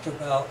talked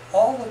about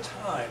all the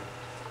time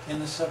in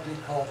the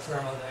subject called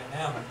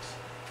thermodynamics.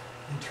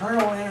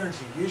 Internal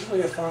energy,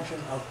 usually a function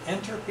of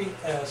entropy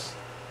S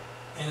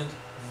and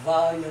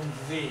volume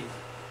V.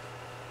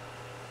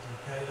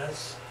 Okay,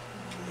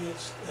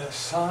 it's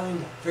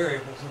assigned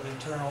variables of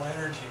internal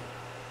energy.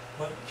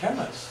 But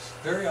chemists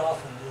very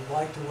often would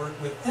like to work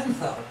with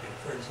enthalpy,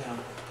 for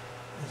example.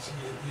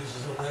 It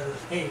uses the letter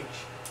H.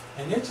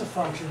 And it's a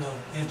function of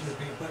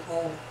entropy, but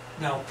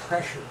now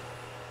pressure.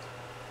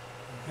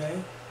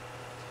 Okay?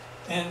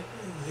 And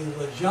the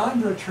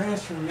Legendre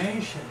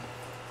transformation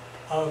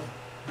of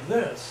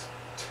this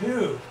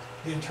to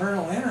the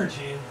internal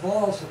energy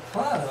involves a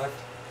product,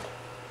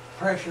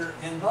 pressure,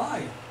 and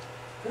volume.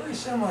 Very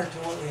similar to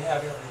what we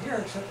have over here,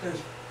 except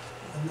there's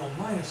no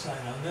minus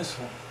sign on this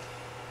one.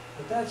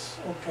 But that's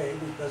okay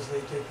because they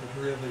take the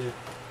derivative,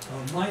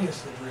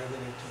 minus the derivative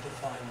to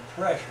define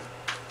the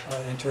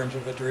pressure in terms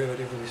of a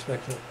derivative with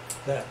respect to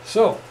that.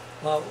 So,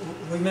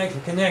 we make a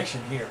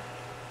connection here.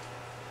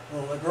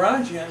 Well,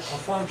 Lagrangian, a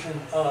function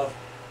of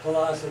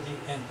velocity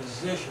and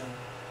position,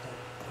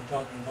 we're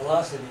talking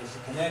velocity as a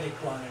kinetic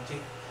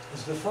quantity,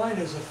 is defined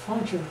as a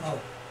function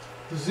of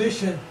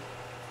position,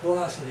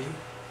 velocity,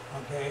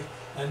 okay?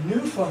 A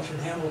new function,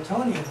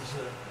 Hamiltonian,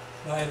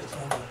 is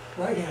on the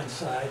right-hand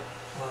side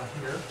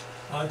here,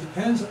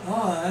 depends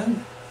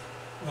on,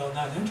 well,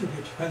 not entropy,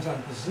 it depends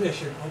on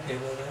position. Okay,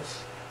 well,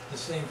 that's the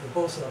same for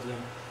both of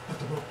them.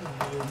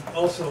 But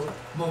also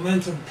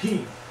momentum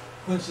P,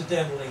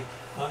 coincidentally,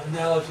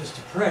 analogous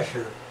to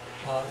pressure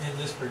in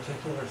this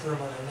particular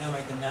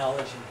thermodynamic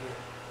analogy here.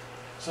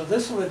 So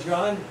this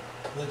Legendre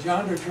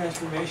Legendre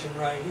transformation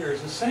right here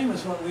is the same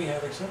as what we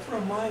have, except for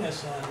a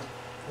minus on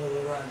the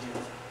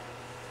Lagrangian.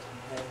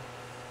 Okay?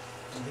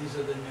 And these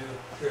are the new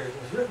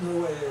variables, written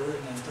the way they were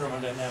written in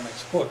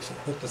thermodynamics books. They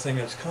put the thing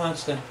that's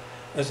constant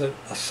as a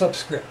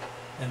subscript,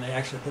 and they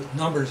actually put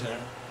numbers in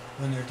it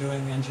when they're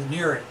doing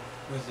engineering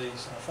with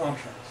these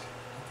functions.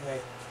 Okay?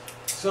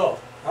 So,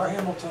 our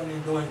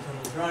Hamiltonian going from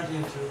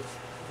Lagrangian to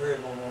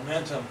variable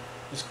momentum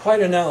is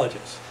quite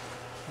analogous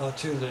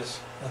to this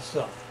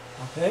stuff.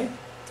 Okay?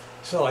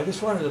 So I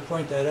just wanted to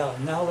point that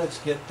out. Now let's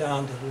get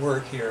down to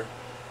work here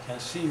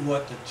and see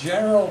what the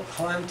general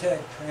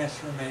contact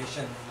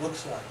transformation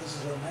looks like. This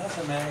is a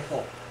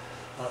mathematical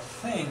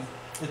thing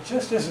that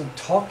just isn't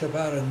talked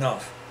about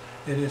enough.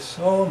 It is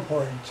so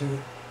important to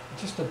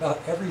just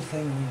about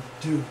everything we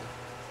do.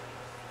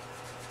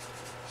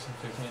 See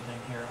if there's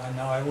anything here.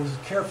 Now I was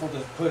careful to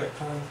put a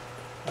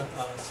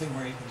thing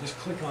where you can just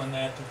click on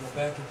that to go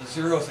back to the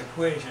zeroth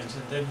equations,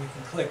 and then you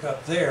can click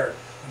up there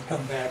and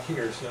come back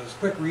here. So it's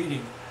quick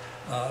reading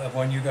of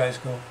when you guys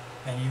go,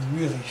 and you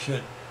really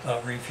should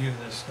review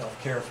this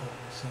stuff carefully.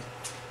 See,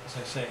 as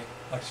I say,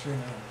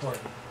 extremely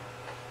important.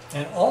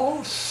 And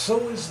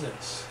so is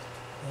this.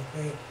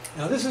 Okay.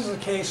 Now this is a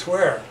case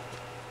where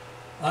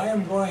I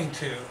am going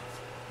to,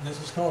 and this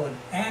is called an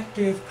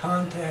active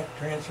contact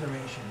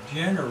transformation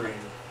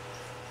generator,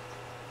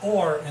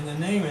 and the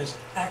name is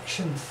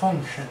action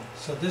function.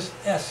 So this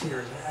S here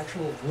is the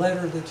actual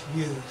letter that's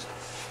used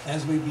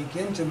as we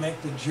begin to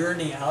make the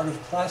journey out of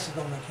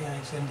classical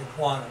mechanics into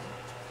quantum.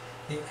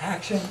 The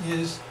action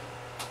is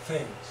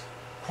phase,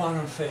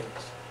 quantum phase,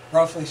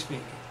 roughly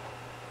speaking.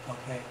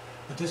 Okay,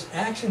 but this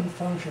action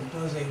function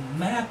does a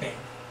mapping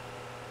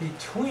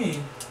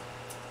between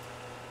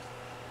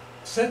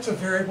sets of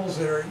variables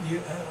that are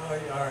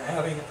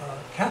having a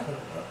capital,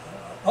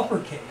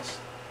 uppercase,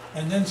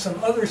 and then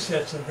some other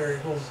sets of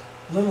variables,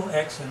 little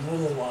x and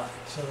little y.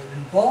 So it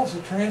involves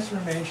a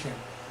transformation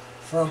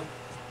from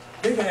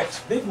big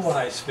X, big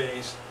Y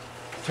space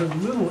to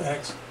little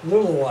x,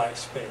 little y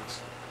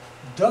space,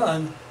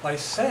 done by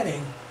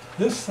setting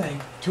this thing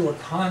to a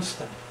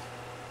constant.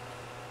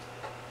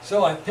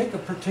 So I pick a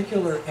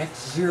particular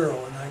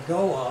x0 and I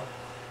go up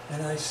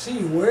and I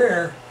see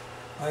where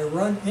I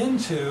run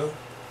into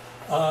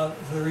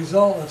the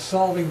result of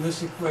solving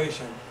this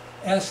equation,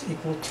 s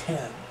equal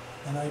 10.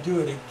 And I do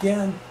it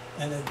again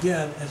and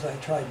again as I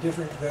try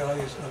different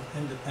values of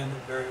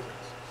independent variables.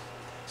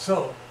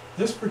 So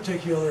this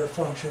particular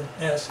function,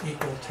 s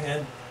equal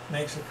 10,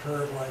 makes a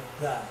curve like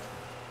that.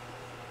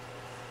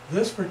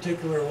 This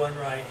particular one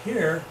right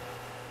here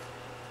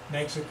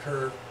makes a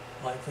curve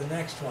like the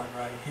next one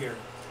right here.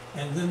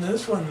 And then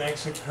this one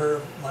makes a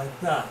curve like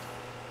that.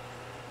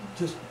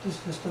 Just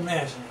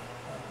imagining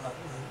an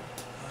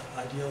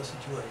ideal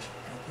situation,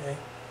 okay?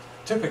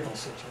 Typical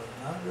situation,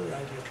 not really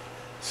ideal.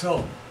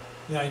 So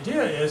the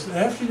idea is that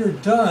after you're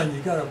done,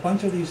 you've got a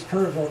bunch of these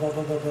curves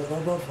over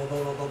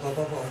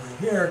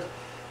here,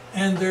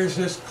 and there's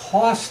this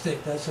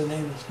caustic, that's the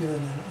name that's given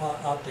in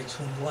optics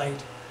when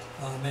light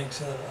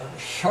makes a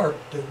sharp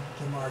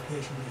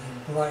demarcation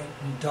between bright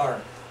and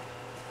dark.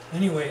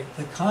 Anyway,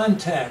 the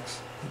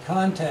contact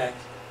points,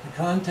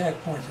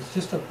 it's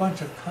just a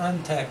bunch of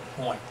contact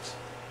points.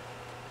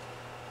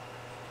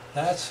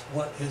 That's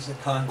what is a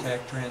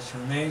contact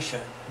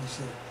transformation, you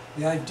see.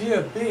 The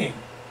idea being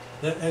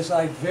that as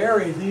I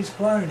vary these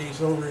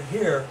quantities over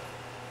here,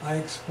 I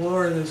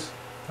explore this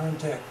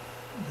contact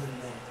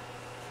domain.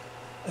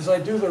 As I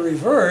do the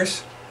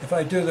reverse, if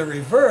I do the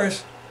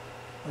reverse,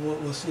 and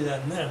we'll see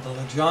that in a minute, the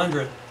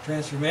Legendre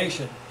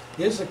transformation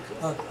is a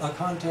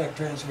contact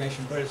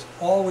transformation, but it's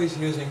always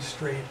using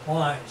straight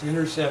lines,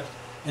 intercept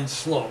and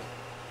slope.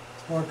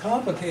 It's more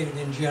complicated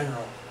in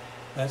general.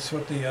 That's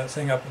what the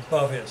thing up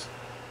above is.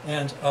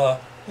 And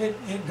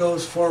it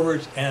goes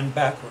forwards and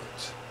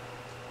backwards.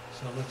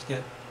 So let's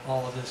get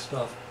all of this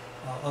stuff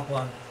up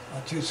on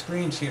two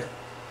screens here.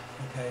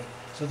 Okay,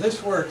 so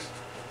this works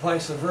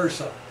vice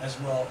versa as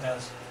well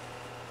as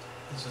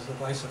this is the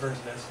vice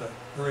versa, that's the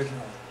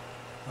original.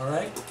 All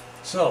right,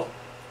 so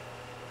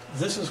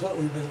this is what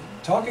we've been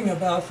talking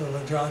about for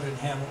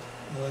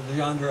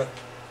Legendre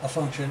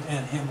function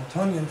and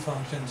Hamiltonian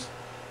functions.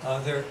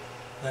 The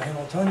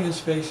Hamiltonian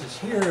space is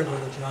here, the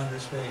Legendre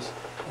space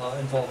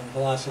involving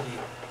velocity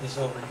is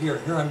over here.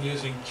 Here I'm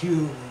using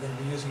Q, we're going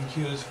to be using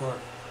Q's for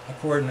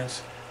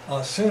coordinates.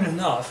 Soon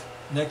enough,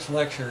 next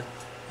lecture,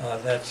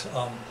 that's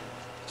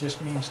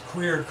just means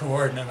queer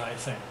coordinate, I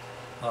think.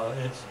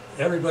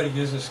 Everybody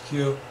uses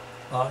Q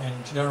in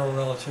general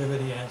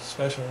relativity and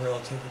special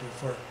relativity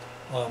for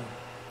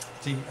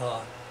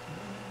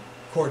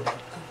the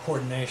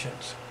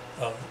coordinations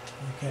of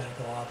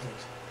mechanical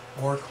objects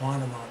or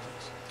quantum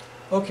objects.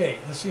 Okay,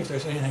 let's see if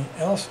there's anything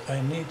else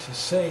I need to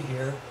say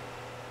here.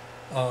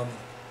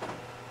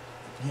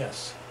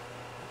 Yes.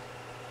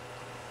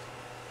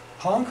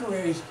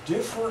 Poincaré's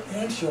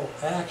differential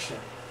action,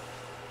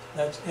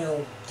 that's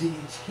L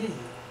dt,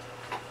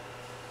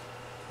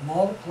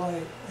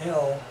 multiply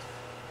L,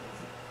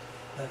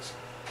 that's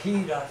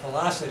P dot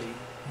velocity,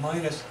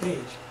 minus H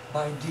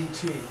by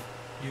dt.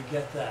 You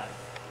get that.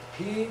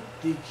 P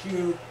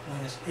dq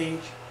minus H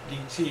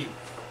dt.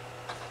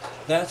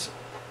 That's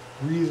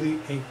really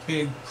a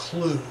big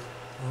clue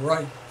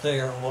right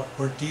there what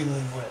we're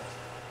dealing with.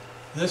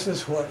 This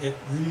is what it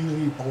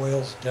really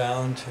boils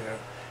down to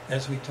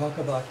as we talk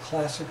about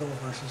classical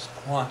versus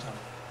quantum.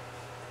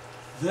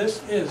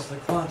 This is the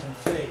quantum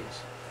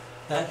phase.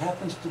 That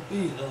happens to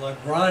be the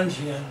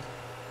Lagrangian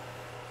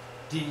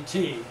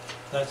dt.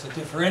 That's a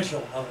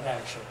differential of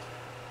action.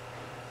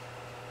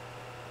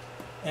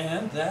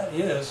 And that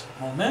is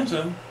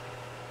momentum,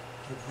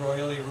 the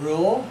Broglie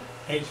rule,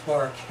 h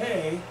bar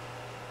k.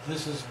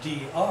 This is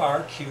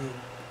dr, q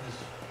is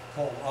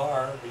called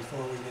r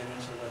before we get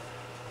into the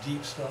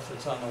deep stuff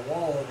that's on the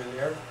wall over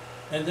there.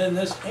 And then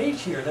this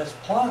h here, that's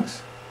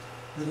Planck's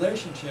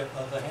relationship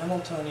of the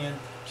Hamiltonian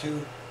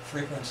to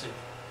frequency.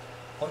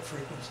 What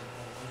frequency?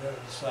 Well, we've got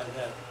to decide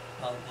that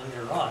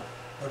later on.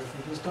 But if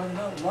we're just talking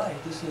about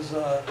light, this is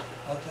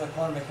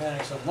quantum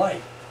mechanics of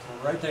light.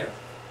 We're right there.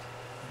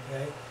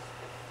 Okay?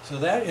 So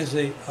that is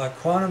a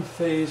quantum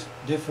phase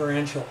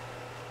differential.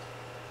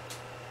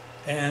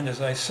 And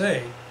as I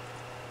say,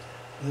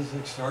 this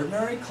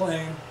extraordinary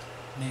claim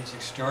needs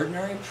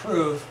extraordinary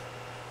proof.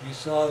 You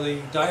saw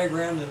the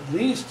diagram that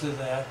leads to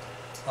that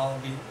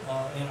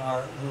in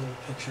our little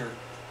picture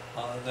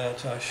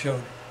that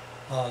showed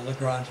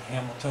Lagrange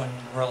Hamiltonian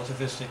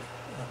relativistic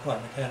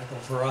quantum mechanical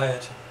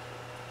variety.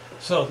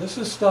 So this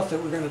is stuff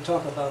that we're going to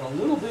talk about a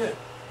little bit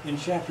in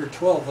chapter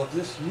 12 of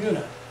this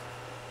unit.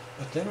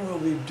 But then we'll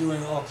be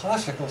doing all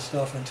classical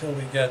stuff until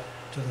we get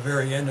to the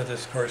very end of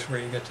this course, where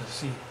you get to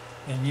see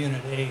in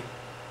Unit 8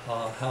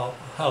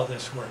 how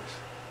this works.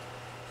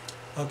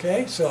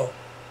 Okay, so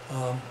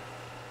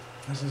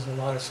this is a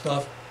lot of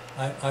stuff.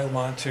 I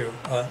want to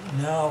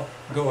now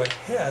go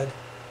ahead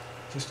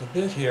just a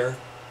bit here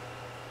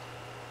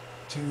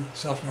to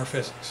sophomore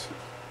physics.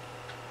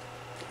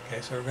 Okay,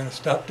 so we're going to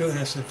stop doing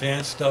this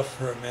advanced stuff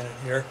for a minute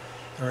here,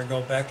 and we're going to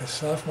go back to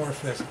sophomore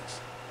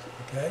physics.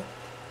 Okay?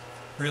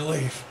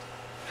 Relief.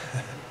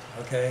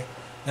 Okay?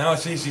 Now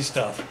it's easy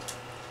stuff.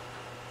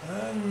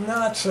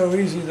 Not so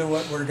easy to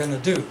what we're going to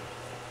do.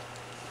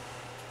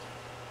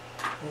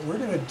 What we're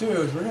going to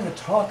do is we're going to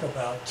talk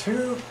about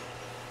two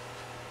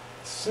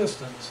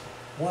systems,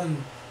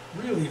 one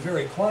really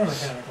very quantum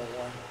mechanical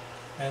one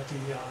at the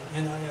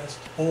NIS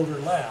older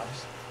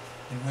labs,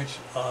 in which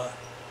a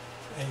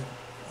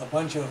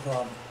bunch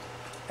of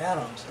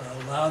atoms are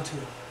allowed to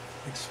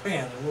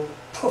expand, a little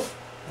poof,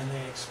 and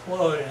they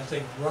explode as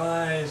they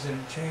rise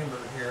in chamber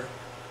here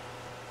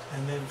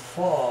and then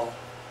fall.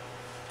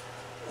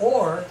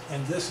 Or,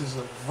 and this is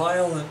a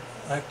violent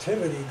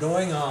activity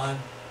going on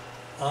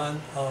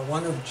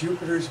one of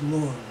Jupiter's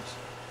moons,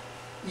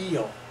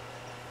 Io,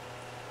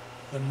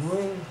 the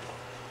moon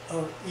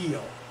of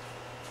Io,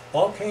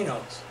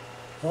 volcanoes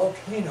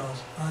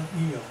on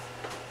Io.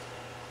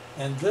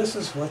 And this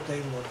is what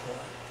they look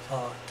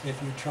like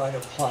if you try to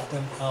plot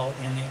them out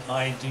in the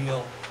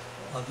ideal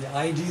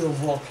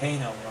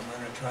volcano. I'm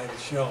going to try to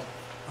show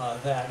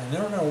that, and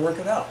then we're going to work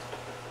it out.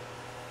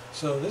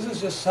 So this is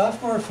just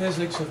sophomore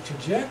physics of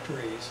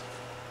trajectories,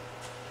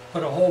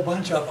 but a whole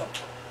bunch of them.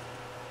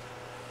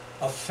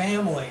 A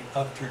family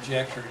of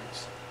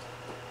trajectories.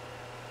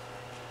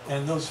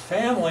 And those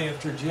family of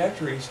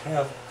trajectories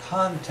have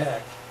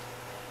contact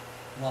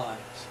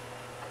lines.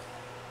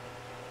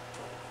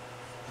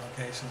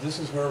 Okay, so this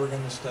is where we're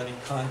going to study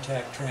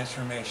contact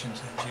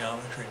transformations in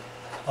geometry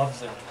of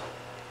them.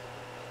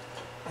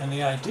 And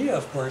the idea,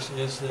 of course,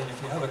 is that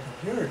if you have a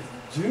computer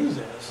to do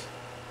this,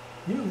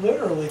 you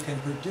literally can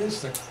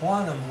produce the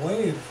quantum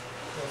wave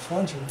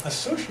function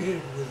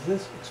associated with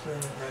this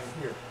experiment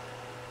right here.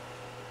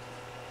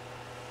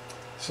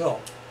 So,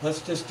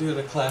 let's just do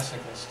the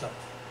classical stuff.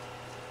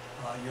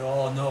 You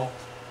all know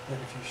that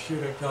if you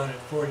shoot a gun at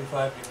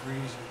 45 degrees,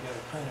 you get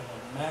a kind of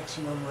a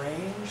maximum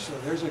range. So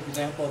there's an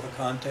example of a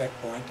contact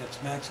point that's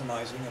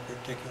maximizing a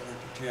particular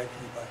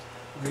trajectory by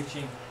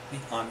reaching the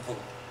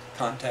envelope,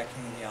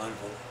 contacting the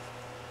envelope.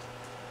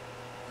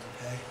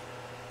 Okay?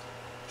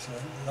 So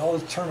all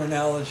the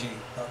terminology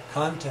about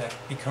contact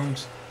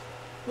becomes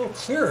a little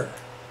clearer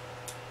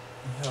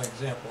when you have an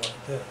example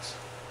like this.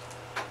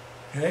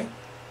 Okay?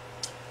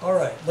 All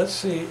right, let's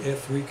see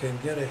if we can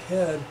get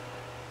ahead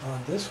on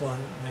this one,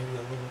 maybe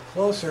a little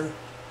closer.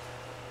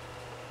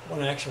 I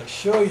want to actually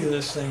show you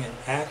this thing in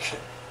action,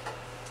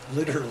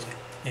 literally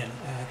in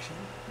action.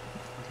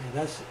 Okay,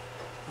 that's,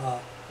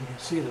 you can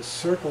see the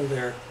circle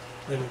there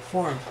that it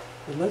forms.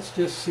 But let's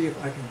just see if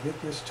I can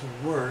get this to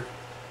work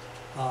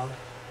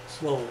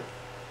slowly.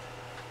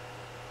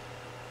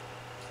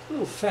 A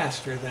little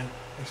faster than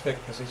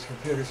expected because these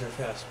computers are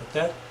fast,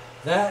 but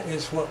that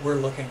is what we're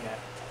looking at.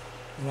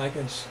 And I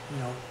can,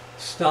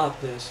 stop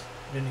this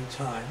at any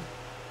time,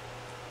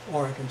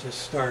 or I can just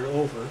start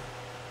over.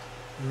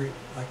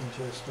 I can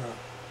just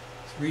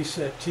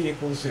reset t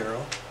equals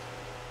 0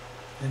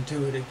 and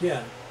do it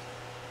again.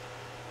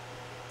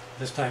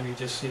 This time you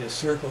just see a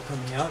circle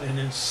coming out and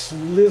then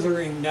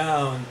slithering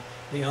down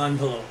the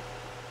envelope.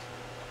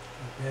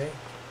 Okay?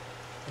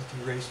 Let's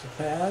erase the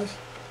paths,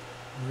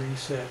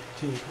 reset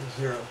t equals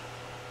 0.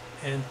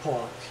 and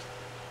pause.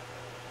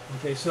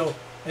 Okay, so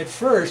at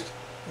first,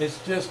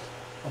 it's just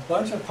a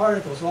bunch of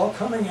particles all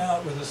coming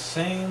out with the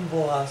same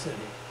velocity.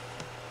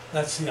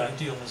 That's the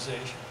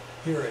idealization.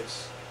 Here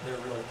they're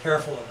really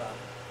careful about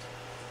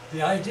it.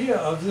 The idea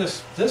of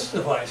this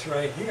device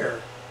right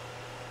here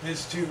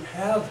is to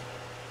have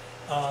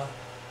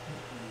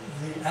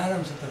the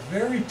atoms at the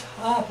very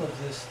top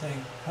of this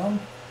thing come,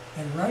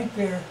 and right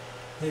there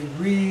they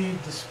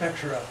read the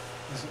spectra,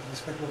 the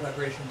spectral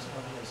vibrations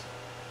of this.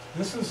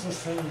 This is the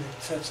thing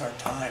that sets our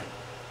time.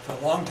 For a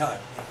long time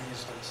we've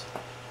used this.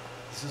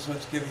 This is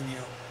what's giving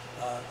you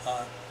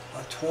a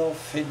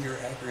 12-figure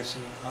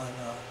accuracy on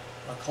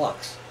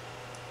clocks.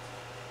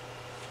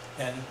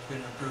 And it's been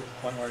improved to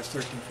the point where it's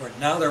 13, 14.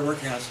 Now they're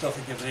working on stuff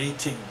that gives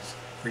 18. It's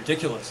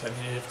ridiculous. I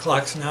mean, if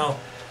clocks now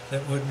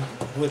that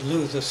would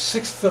lose a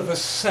sixth of a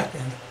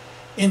second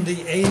in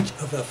the age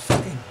of the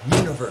fucking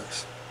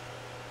universe.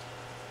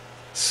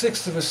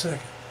 Sixth of a second.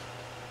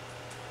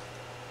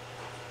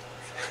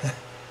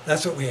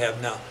 That's what we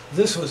have now.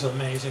 This was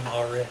amazing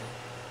already.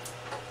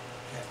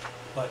 Okay.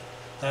 But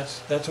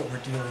that's what we're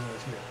dealing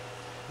with here.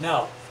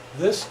 Now,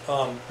 this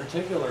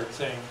particular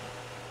thing,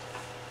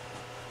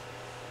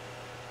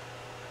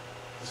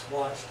 this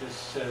watch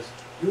just says,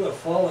 "You have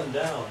fallen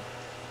down."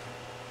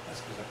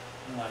 That's because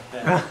I'm like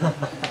that.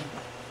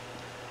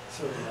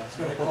 So yeah, it's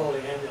going to call the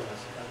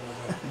ambulance.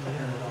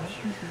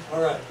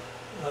 All right.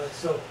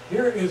 So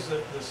here is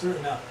the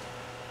certain. Now,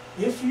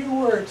 if you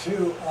were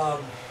to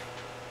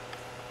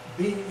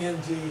be in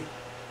the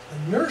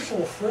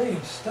inertial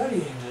frame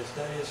studying this,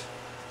 that is,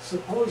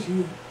 suppose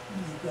you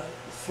got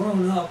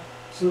thrown up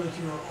so that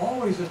you were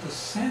always at the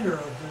center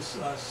of this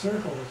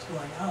circle that's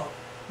going out,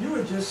 you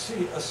would just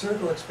see a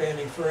circle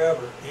expanding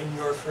forever in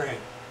your frame.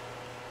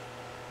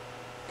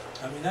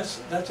 I mean, that's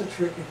a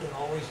trick you can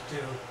always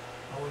do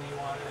when you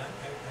want to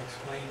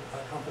explain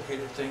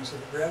complicated things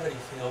with a gravity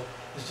field,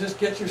 is just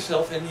get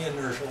yourself in the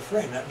inertial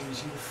frame. That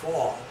means you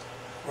fall,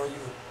 or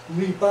you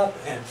leap up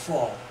and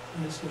fall.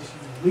 In this case,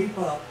 you leap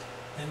up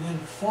and then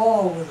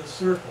fall with a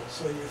circle.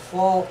 So you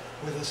fall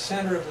with the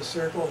center of the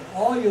circle, and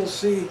all you'll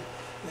see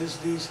is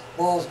these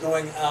balls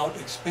going out,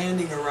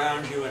 expanding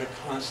around you at a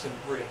constant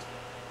rate.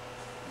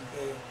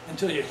 Okay?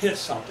 Until you hit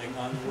something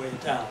on the way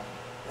down,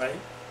 right?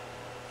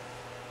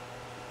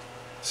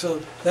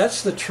 So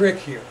that's the trick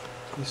here,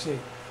 you see.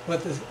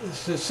 But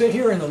to sit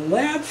here in the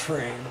lab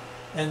frame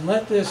and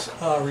let this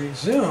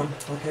resume,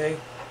 okay,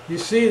 you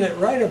see that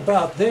right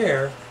about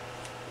there,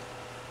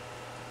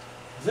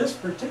 this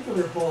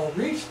particular ball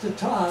reached the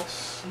top,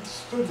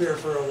 stood there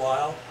for a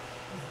while,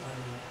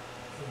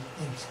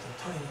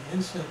 a tiny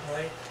instant,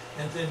 right,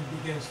 and then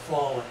begins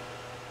falling.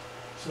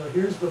 So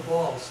here's the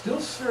ball, still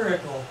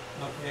spherical,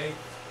 okay,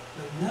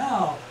 but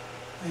now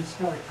it's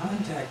got a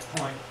contact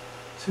point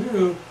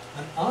to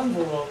an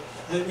envelope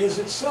that is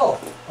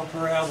itself a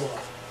parabola.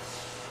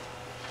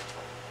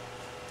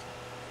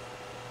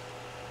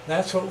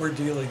 That's what we're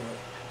dealing with.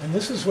 And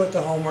this is what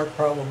the homework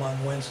problem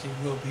on Wednesday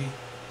will be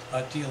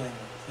dealing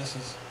with.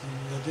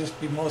 You'll just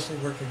be mostly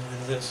working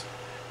with this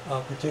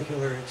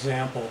particular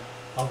example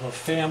of a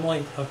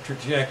family of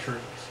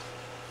trajectories.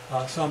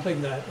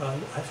 Something that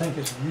I think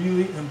is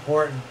really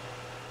important.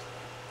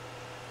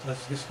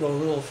 Let's just go a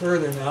little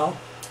further now.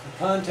 The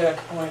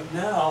contact point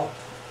now,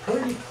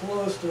 pretty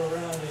close to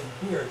around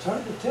in here. It's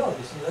hard to tell,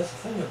 you see, that's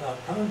the thing about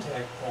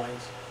contact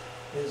points,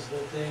 is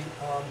that they,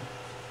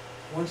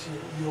 once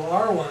you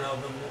are one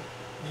of them,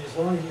 as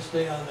long as you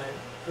stay on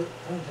that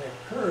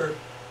contact curve,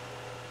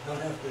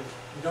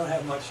 you don't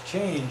have much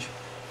change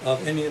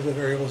of any of the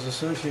variables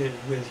associated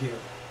with you.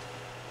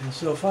 And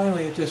so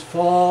finally it just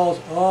falls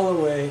all the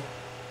way,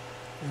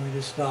 and we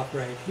just stop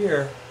right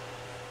here,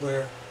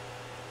 where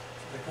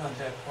the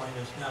contact point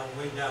is now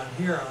way down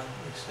here on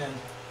the extent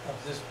of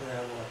this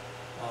parabola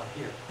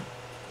here.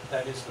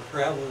 That is the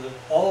parabola that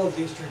all of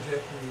these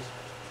trajectories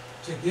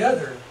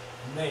together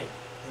make.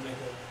 They make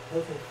a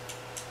perfect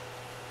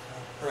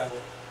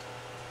parabola.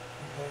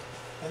 Okay?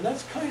 And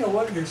that's kind of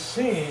what you're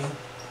seeing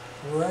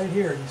right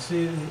here. You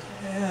see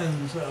the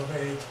ends of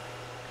a,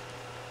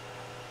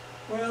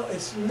 well,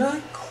 it's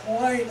not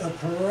quite a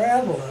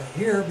parabola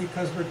here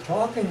because we're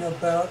talking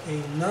about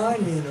a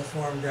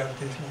non-uniform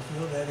gravitational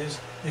field, that is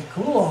a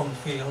Coulomb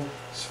field,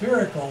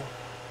 spherical.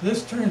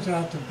 This turns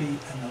out to be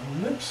an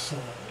ellipsoid,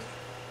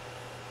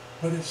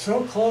 but it's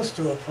so close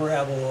to a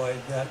paraboloid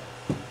that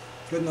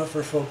good enough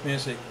for folk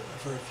music.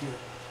 For a few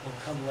will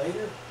come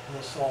later,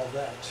 we'll solve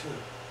that too.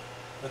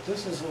 But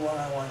this is the one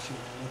I want you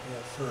to look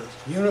at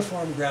first.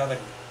 Uniform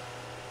gravity,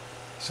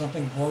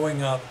 something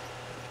blowing up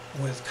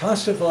with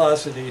constant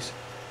velocities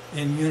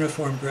in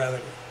uniform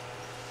gravity.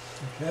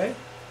 Okay?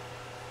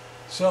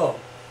 So,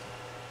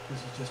 this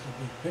is just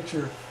a big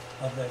picture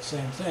of that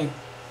same thing.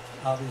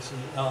 Obviously,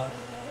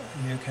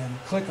 you can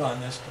click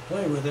on this to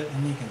play with it,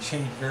 and you can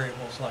change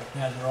variables like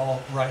that. They're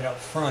all right up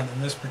front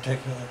in this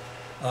particular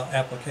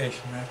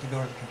application. You have to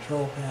go to the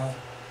control panel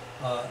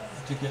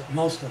to get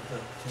most of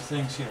the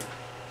things here.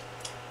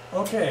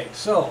 Okay,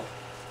 so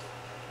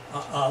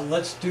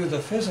let's do the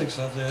physics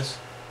of this.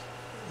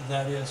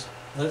 That is,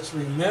 let's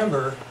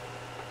remember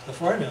the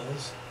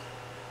formulas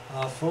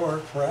for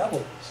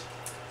parabolas,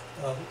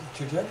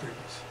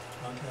 trajectories.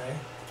 Okay,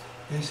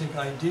 basic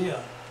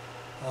idea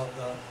of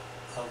the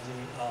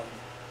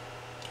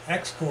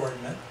x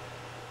coordinate.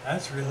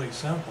 That's really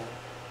simple.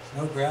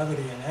 There's no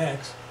gravity in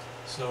x,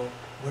 so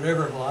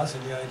whatever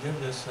velocity I give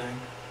this thing,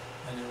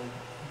 and it will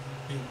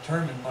be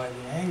determined by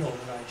the angle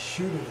that I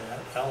shoot it at,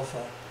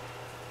 alpha.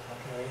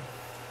 Okay,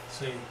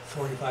 say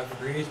 45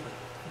 degrees,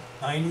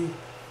 but 90,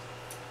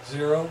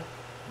 0,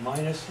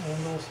 minus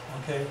angles.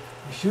 Okay,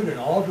 you shoot in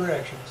all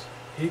directions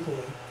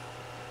equally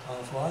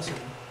velocity.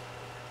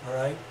 All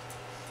right,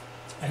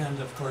 and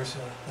of course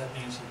that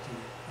means that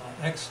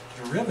the x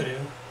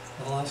derivative,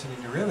 the velocity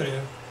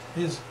derivative,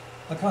 is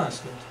a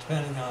constant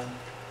depending on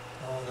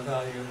the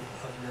value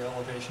of your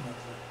elevation of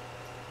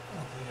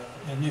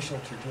the initial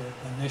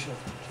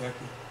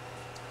trajectory.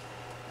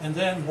 And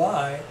then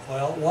y,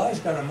 well, y's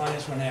got a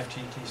minus 1/2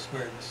 gt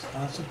squared, this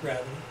constant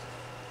gravity.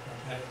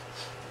 Okay,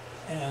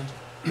 and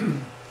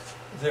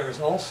there is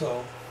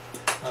also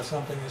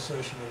something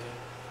associated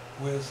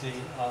with the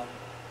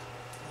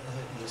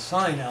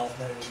sine alpha.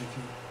 That is, if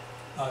you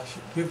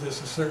give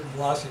this a certain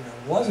velocity and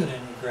there wasn't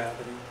any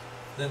gravity,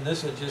 then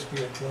this would just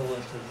be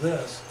equivalent to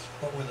this,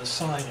 but with a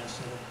sine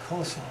instead of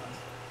cosine.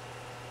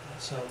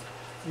 So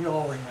you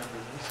all remember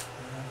this.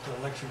 You don't have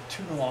to lecture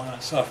too long on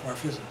sophomore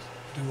physics,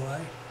 do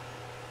I?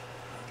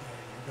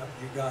 Okay,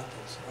 you got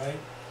this, right?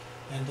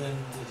 And then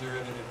the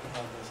derivative of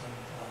the thing,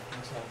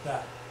 things like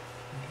that.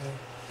 Okay.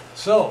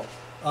 So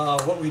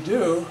what we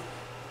do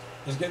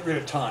is get rid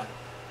of time.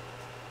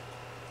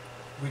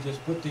 We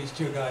just put these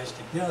two guys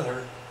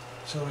together,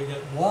 so we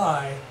get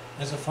y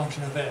as a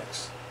function of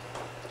x.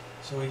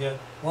 So we get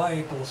y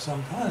equals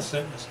some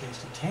constant, in this case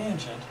the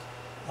tangent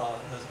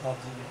of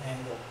the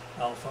angle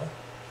alpha,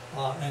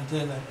 and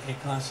then a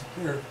constant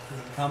here.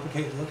 The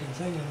complicated looking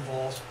thing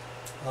involves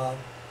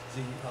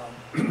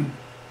the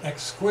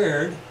x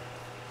squared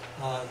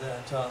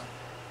that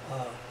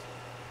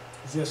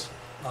this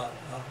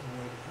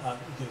would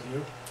give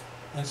you.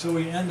 And so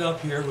we end up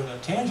here with a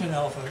tangent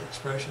alpha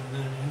expression and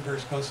then an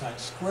inverse cosine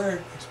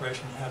squared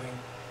expression having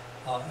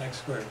x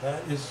squared.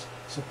 That is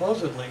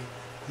supposedly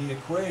the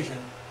equation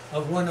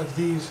of one of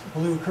these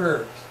blue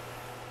curves.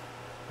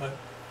 But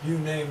you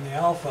name the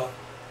alpha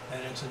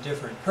and it's a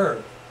different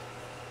curve.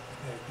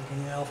 Okay,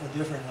 picking the alpha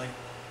differently,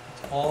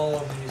 all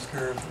of these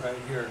curves right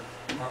here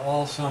are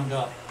all summed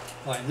up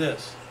by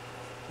this.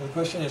 So the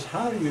question is,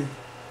 how do you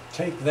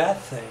take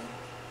that thing,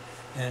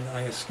 and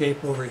I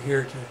escape over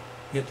here to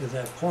get to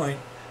that point,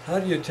 how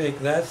do you take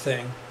that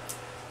thing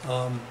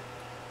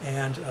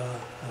and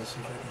let's see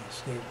if I can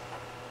escape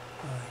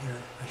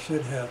here. I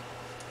should have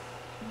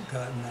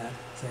gotten that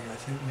thing. I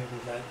think maybe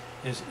that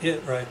is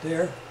it right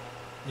there.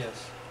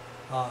 Yes.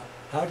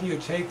 How do you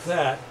take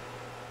that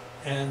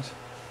and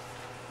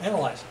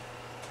analyze it?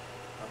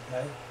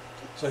 Okay.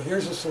 So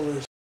here's a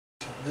solution.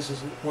 This is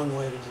one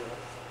way to do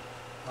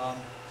it.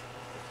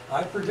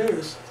 I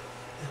produce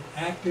an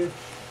active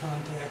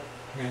contact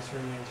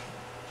transformation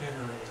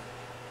generator.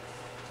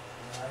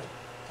 All right.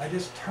 I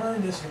just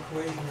turn this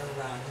equation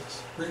around.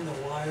 Let's bring the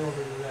y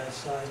over to that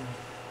side and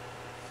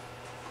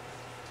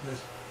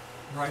just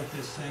write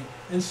this thing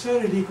and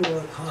set it equal to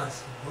a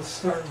constant. Let's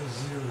start with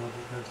 0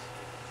 because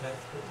that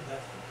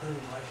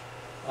pretty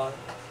much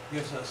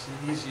gives us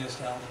the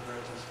easiest algebra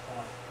at this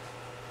point.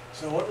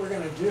 So what we're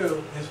going to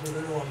do is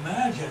we're going to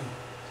imagine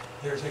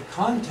there's a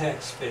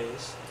contact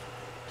space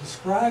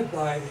described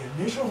by the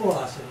initial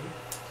velocity,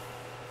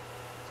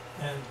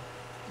 and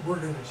we're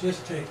going to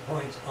just take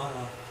points on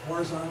a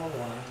horizontal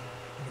line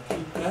and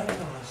keep that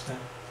constant,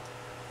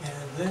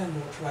 and then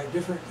we'll try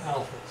different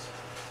alphas.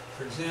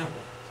 For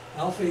example,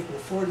 alpha equal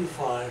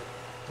 45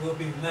 will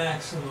be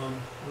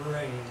maximum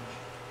range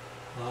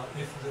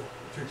if the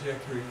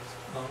trajectory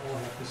will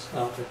have to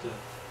stop at the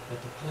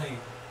plane,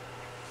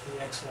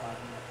 the x line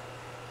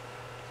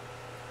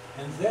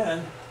there. And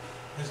then,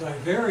 as I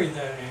vary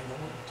that angle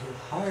to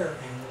higher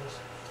angles,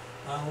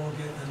 I will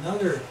get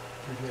another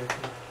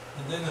trajectory,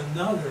 and then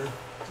another,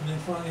 and then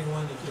finally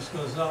one that just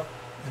goes up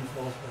and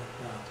falls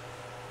back down.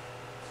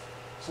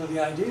 So the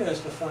idea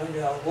is to find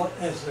out what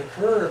is the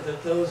curve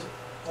that those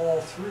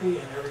all three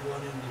and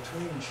everyone in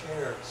between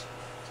shares.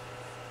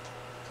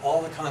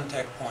 All the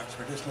contact points.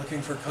 We're just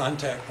looking for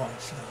contact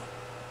points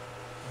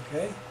now.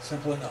 Okay?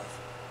 Simple enough.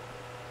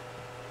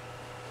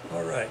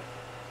 All right.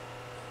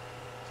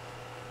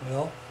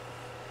 Well,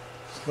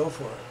 let's go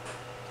for it.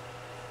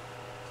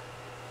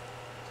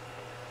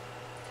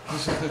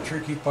 This is the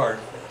tricky part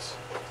of this.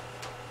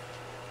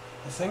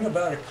 The thing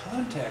about a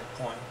contact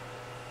point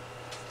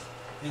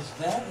is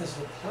that is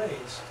the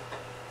place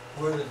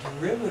where the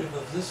derivative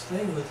of this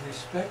thing with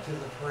respect to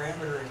the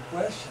parameter in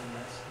question,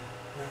 that's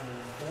the parameter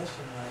in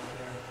question right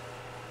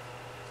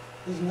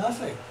there, is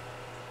nothing.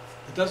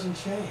 It doesn't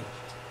change.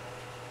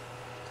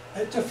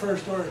 It's a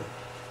first order.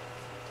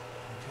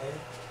 Okay?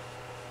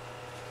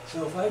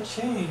 So if I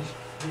change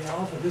the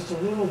alpha just a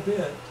little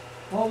bit,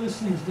 all this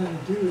thing's going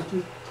to do is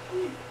just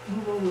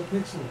move over a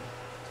pixel.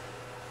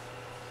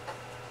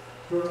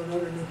 Go to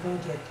another new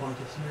contact point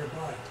that's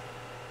nearby.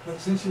 But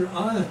since you're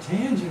on a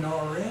tangent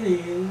already,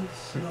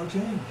 it's no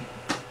change.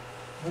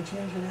 No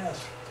change in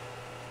S.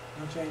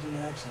 No change in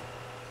accent.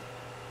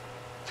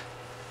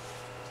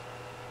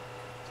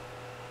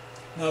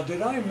 Now,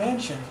 did I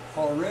mention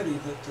already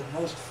that the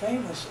most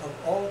famous of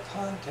all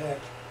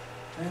contact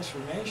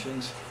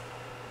transformations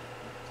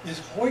is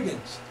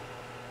Huygens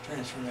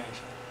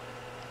transformation?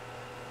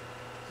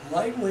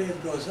 Light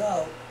wave goes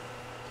out,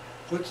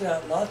 puts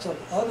out lots of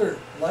other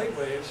light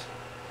waves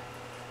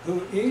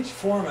who each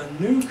form a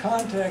new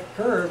contact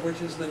curve,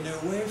 which is the new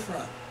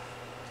wavefront.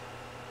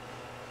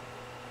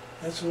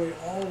 That's the way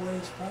all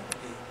waves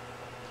propagate.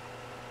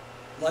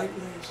 Light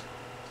waves,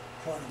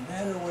 quantum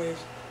matter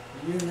waves,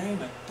 you name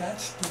it.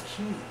 That's the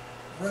key.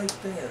 Right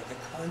there, the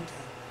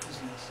contact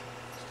business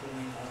is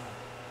going on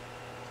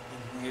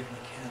in wave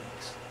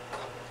mechanics.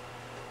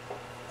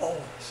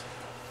 Always.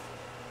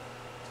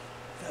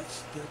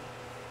 That's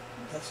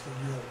the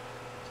real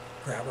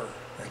grabber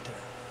right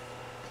there.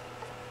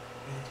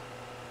 Okay.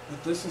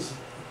 But this is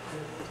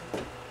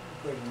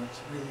equation that's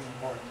really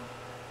important,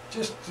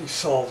 just to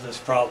solve this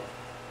problem.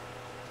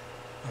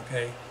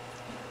 Okay.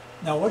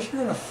 Now what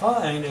you're going to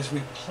find as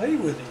we play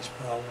with these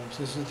problems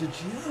is that the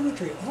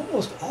geometry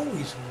almost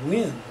always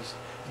wins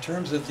in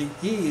terms of the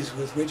ease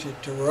with which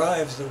it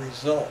derives the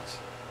results.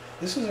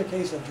 This is a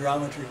case of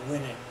geometry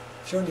winning.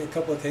 I've shown you a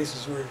couple of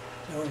cases where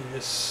geometry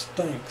just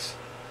stinks.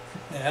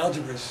 And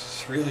algebra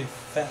is really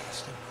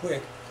fast and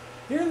quick.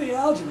 Here the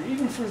algebra,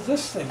 even for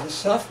this thing, the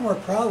sophomore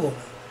problem,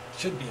 it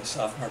should be a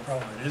sophomore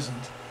problem, it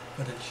isn't,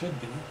 but it should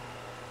be.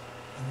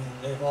 I mean,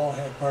 they've all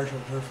had partial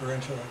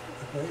differential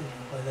equations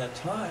by that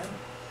time.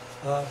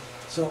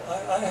 So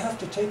I have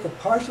to take a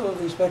partial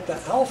with respect to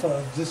alpha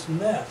of this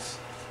mess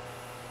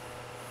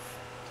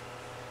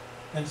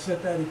and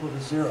set that equal to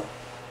 0,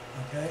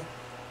 okay?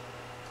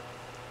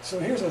 So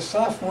here's a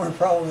sophomore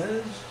problem.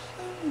 It's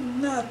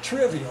not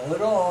trivial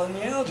at all in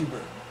the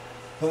algebra,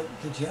 but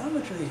the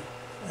geometry,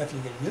 after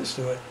you get used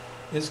to it,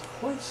 is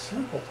quite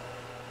simple.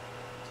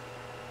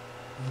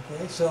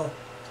 Okay, so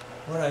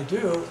what I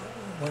do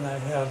when I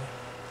have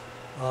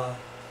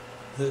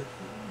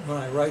when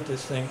I write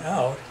this thing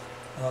out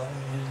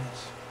in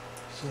its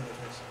sort of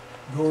its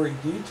gory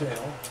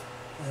detail,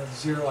 I have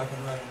 0, I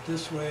can write it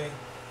this way,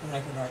 and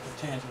I can write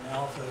the tangent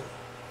alpha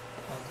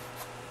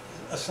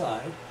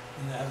aside,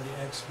 and have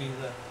the x be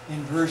the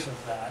inverse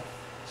of that.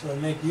 So I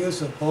make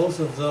use of both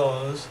of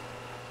those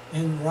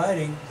in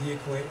rewriting the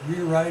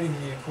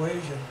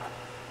equation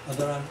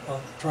that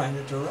I'm trying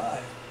to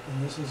derive.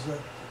 And this is the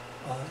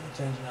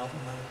tangent alpha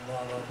minus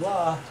blah, blah,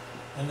 blah.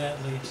 And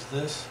that leads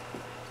this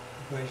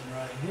equation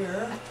right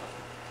here.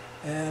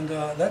 And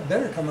that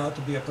better come out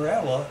to be a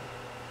parabola.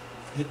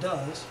 It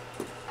does.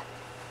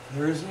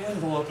 There is the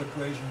envelope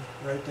equation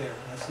right there.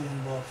 That's the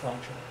envelope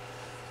function.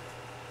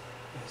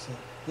 Okay, so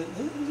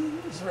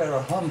this is rather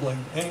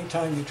humbling.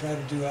 Anytime you try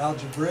to do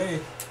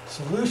algebraic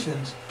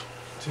solutions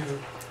to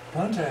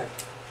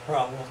contact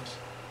problems,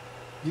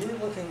 you're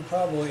looking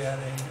probably at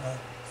a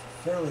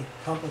fairly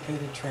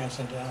complicated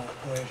transcendental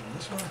equation.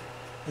 This one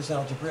is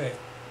algebraic,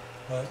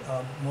 but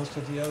most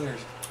of the others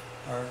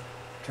are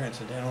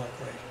transcendental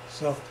equations.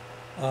 So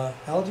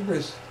algebra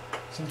is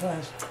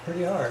sometimes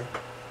pretty hard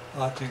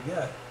to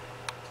get.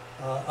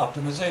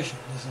 Optimization.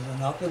 This is an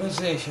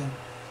optimization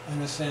in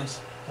the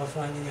sense of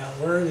finding out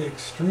where are the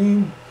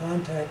extreme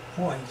contact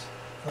points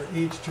for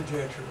each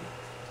trajectory.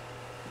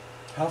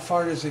 How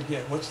far does it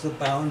get? What's the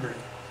boundary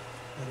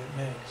that it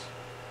makes?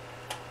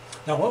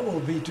 Now what we'll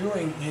be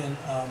doing in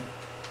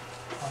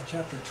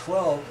chapter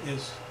 12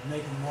 is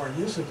making more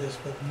use of this,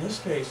 but in this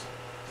case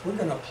we're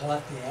going to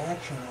plot the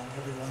action on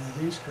every one of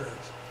these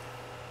curves.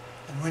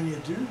 And when you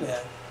do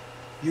that,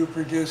 you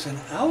produce an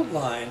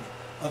outline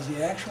of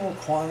the actual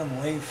quantum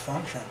wave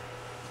function.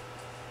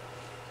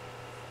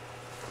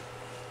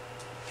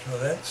 So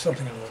that's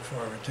something to look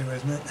forward to,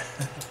 isn't it?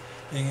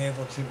 Being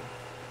able to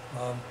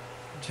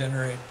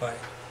generate by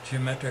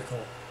geometrical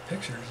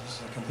pictures. This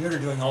is a computer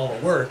doing all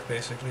the work,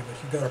 basically,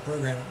 but you've got to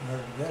program it in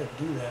order to get it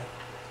to do that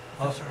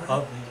of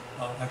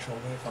the actual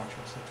wave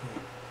functions that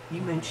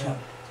we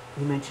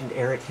You mentioned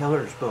Eric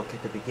Hiller's book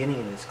at the beginning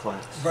of this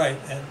class. Right,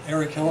 and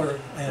Eric Hiller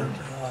and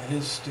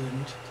his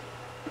student,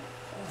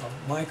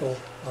 Michael,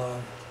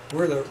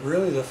 were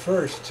really the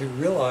first to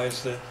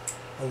realize that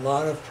a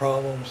lot of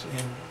problems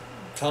in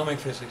atomic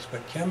physics,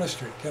 but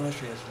chemistry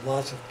has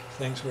lots of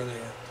things where they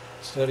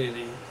study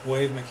the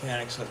wave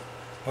mechanics of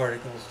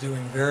particles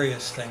doing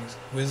various things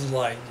with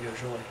light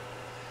usually,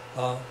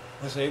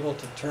 was able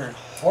to turn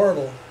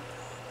horrible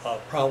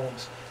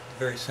problems to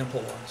very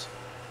simple ones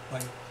by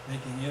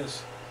making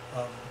use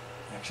of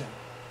action.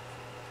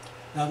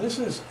 Now this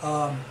is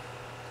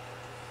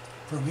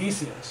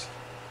Prometheus,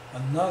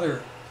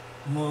 another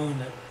moon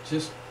that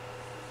just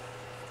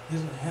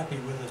isn't happy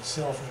with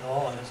itself at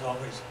all and is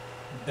always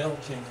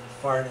belching and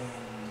farting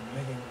and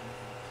making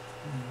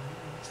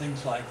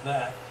things like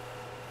that.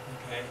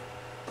 Okay,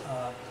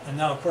 and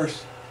now of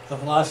course the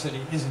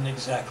velocity isn't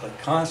exactly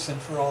constant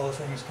for all the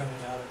things coming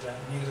out of that.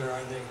 Neither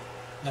are they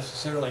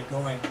necessarily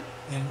going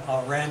in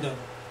random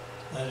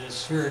that is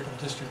spherical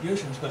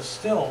distributions, but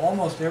still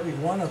almost every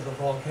one of the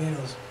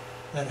volcanoes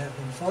that have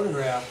been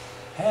photographed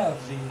have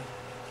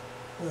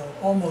the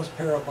almost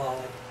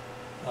parabolic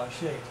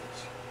shape.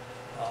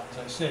 As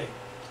I say,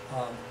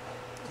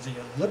 the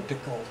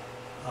elliptical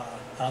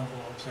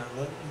envelopes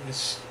is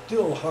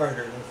still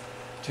harder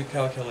to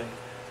calculate.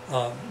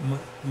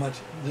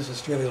 This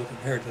is trivial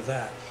compared to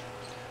that.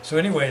 So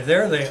anyway,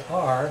 there they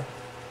are.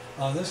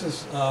 This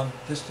is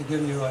just to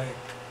give you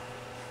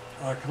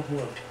a couple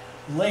of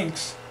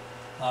links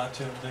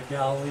to the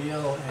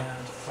Galileo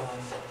and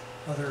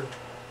other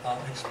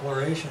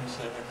explorations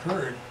that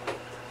occurred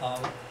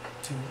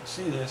to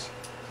see this.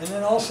 And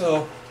then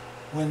also,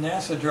 when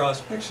NASA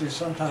draws pictures,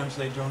 sometimes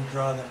they don't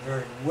draw them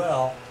very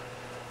well.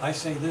 I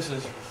say this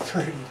is a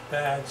pretty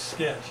bad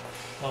sketch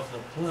of the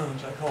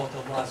plumes. I call it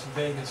the Las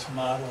Vegas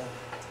model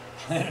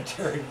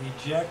planetary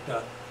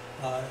ejecta.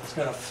 It's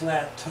got a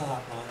flat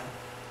top on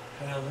it.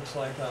 Kind of looks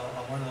like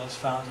one of those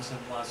fountains in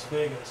Las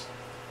Vegas.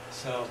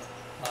 So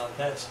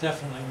that's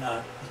definitely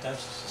not, but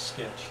that's just a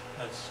sketch.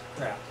 That's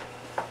crap.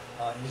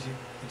 As you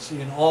can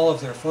see in all of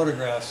their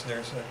photographs,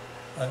 there's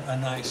a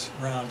nice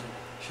rounded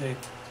shape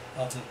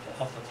of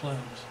the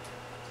plumes.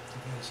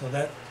 Okay, so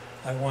that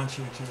I want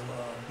you to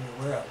be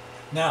aware of.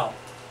 Now,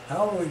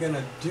 how are we going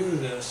to do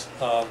this,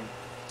 the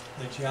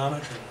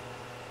geometry?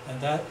 And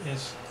that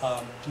is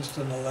just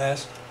in the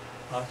last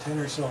 10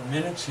 or so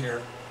minutes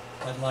here,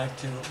 I'd like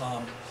to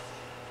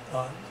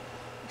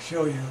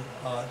show you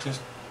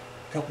just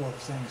a couple of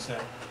things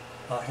that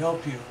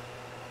help you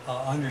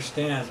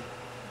understand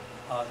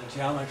the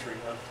geometry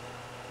of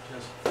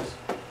just this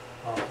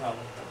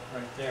problem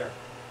right there.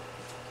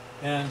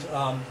 And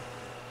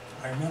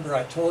I remember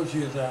I told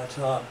you that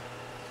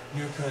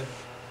you could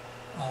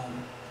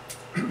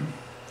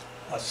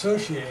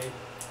associate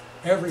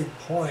every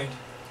point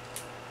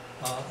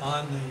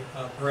on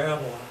the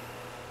parabola,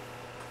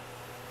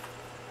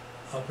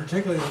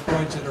 particularly the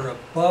points that are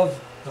above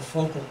the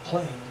focal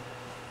plane,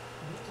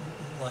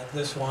 like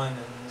this one,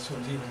 and this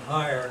one's even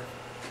higher,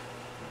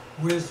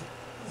 with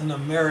an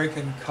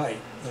American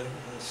kite, the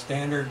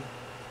standard,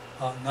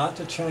 not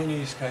the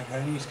Chinese kite.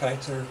 Chinese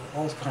kites are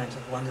all kinds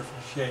of wonderful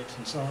shapes,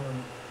 and some of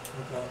them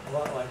look a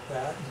lot like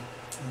that,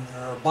 and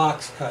there are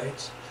box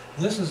kites.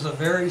 This is a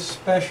very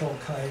special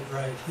kite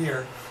right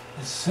here.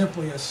 It's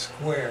simply a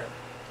square,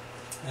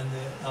 and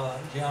the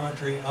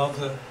geometry of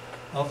the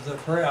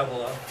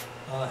parabola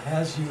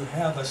has you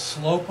have a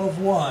slope of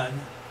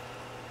 1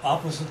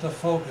 opposite the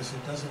focus.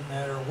 It doesn't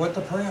matter what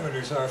the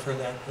parameters are for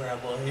that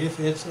parabola. If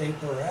it's a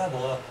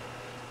parabola,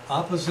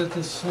 opposite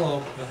the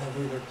slope, you'll have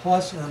either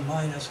plus or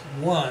minus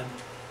 1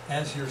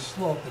 as your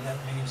slope, and that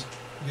means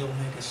you'll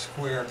make a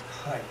square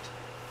kite,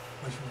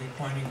 which will be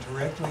pointing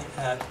directly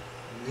at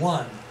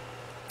one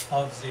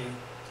of the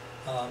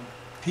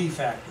p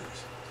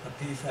factors.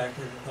 The p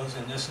factor that goes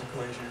in this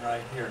equation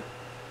right here.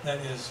 That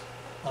is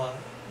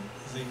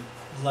the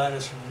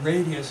lattice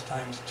radius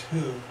times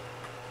 2,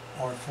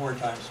 or 4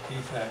 times p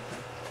factor.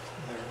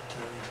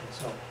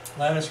 So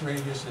lattice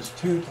radius is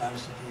 2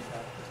 times the p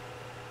factor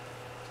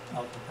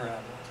of the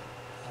parabola.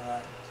 All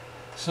right.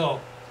 So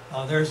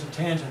there's a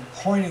tangent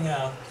pointing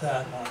out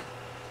that one.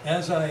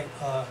 As I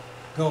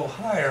go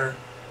higher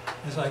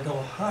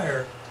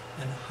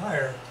and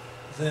higher,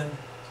 then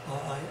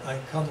I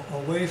come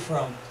away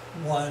from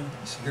 1.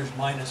 So here's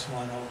minus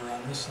 1 over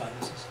on this side.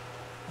 This is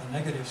a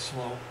negative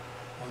slope,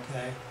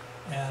 okay?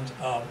 And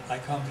I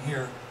come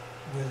here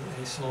with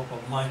a slope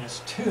of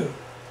minus 2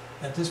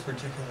 at this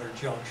particular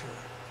juncture,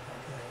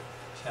 okay?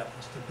 Which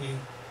happens to be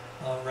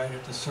right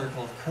at the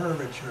circle of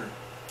curvature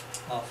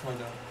for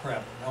the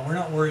parabola. Now we're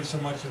not worried so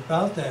much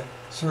about that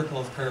circle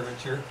of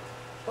curvature,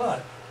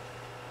 but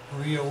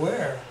be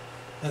aware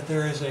that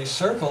there is a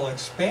circle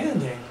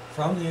expanding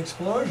from the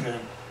explosion,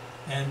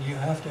 and you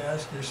have to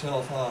ask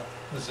yourself,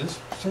 does this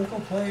circle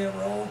play a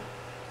role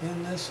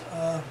in this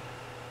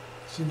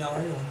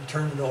scenario when you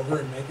turn it over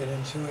and make it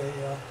into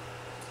a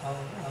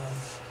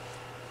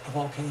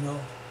volcano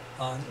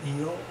on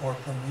Io or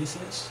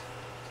Prometheus?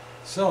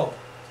 So,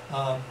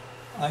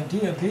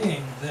 idea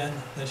being then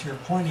that you're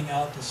pointing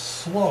out the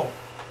slope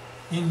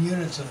in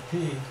units of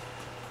p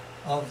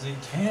of the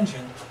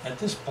tangent at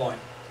this point,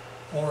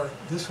 or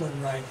this one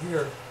right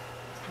here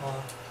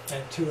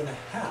at 2.5.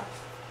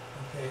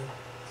 Okay,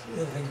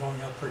 the other thing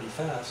going up pretty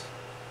fast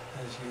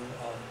as you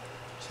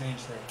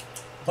change there.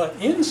 But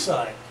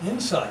inside,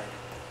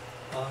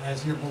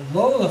 as you're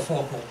below the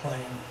focal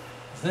plane,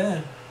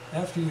 then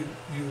after you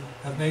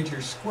have made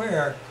your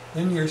square,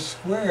 then your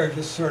square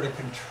just sort of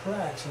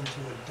contracts into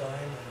a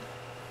diamond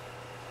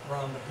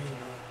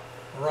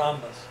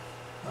rhombus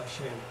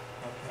shape,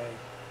 okay,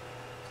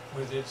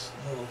 with its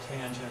little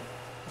tangent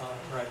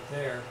right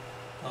there,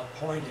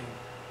 pointing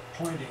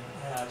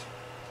at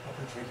a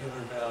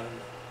particular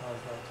value of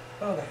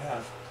about a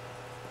half.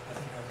 I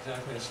think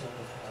exactly a slope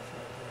of half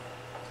right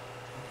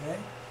there. Okay?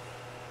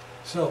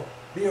 So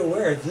be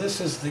aware,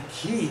 this is the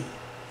key.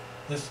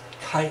 This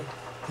kite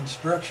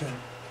construction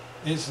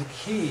is the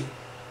key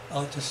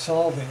to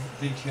solving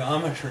the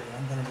geometry.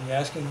 I'm going to be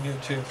asking you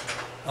to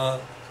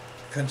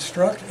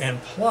construct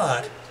and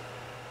plot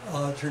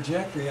a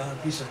trajectory on a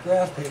piece of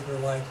graph paper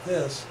like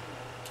this,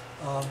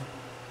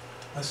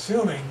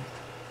 assuming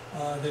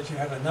that you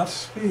have enough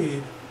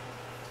speed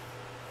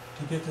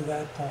to get to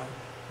that point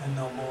and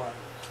no more.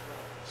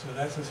 So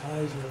that's as high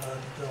as you're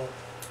allowed to go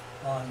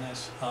on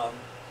this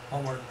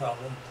homework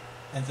problem.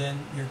 And then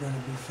you're going to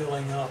be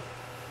filling up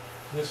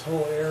this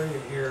whole area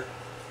here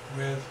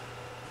with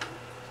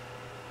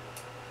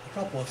a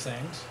couple of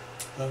things.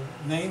 The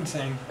main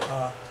thing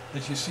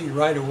that you see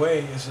right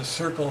away is a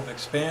circle of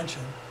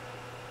expansion.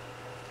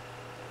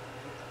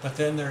 But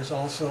then there's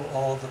also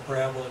all the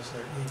parabolas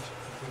that each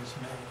of these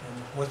make,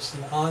 and what's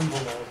the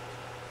envelope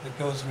that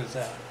goes with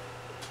that.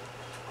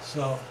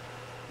 So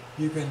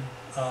you can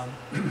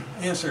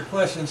answer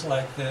questions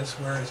like this: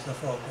 where is the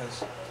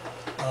focus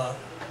of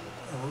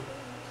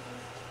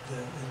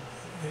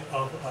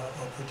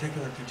a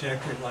particular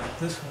trajectory like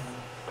this one?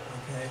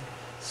 Okay,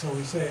 so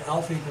we say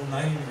alpha equal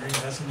 90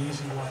 degrees. That's an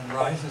easy one.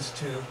 Rises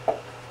to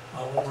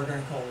what we're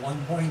going to call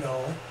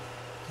 1.0,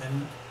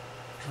 and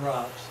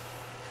drops.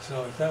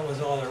 So if that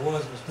was all there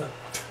was the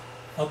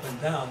up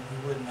and down,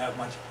 we wouldn't have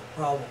much of a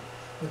problem.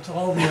 It's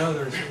all the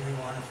others that we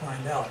want to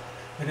find out.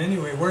 But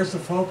anyway, where's the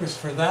focus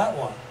for that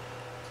one?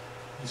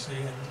 You see,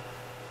 and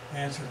the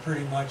answer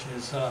pretty much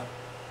is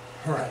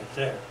right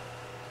there.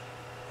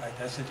 Right,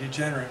 that's a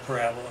degenerate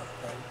parabola,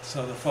 right?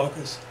 So the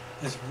focus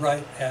is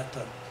right at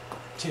the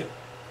tippy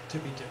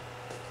tip.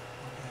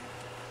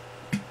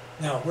 Okay.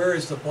 Now, where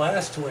is the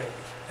blast wave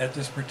at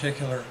this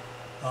particular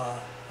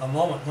a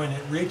moment when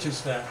it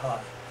reaches that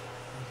high?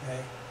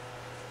 Okay.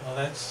 Well,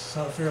 that's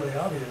fairly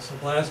obvious. The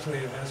blast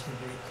wave has to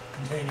be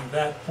containing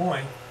that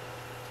point,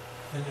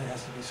 and it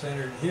has to be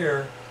centered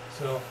here.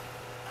 So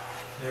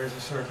there's a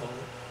circle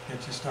that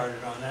gets you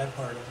started on that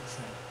part of the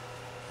thing.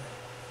 Okay.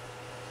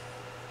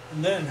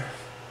 And then,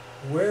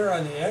 where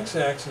on the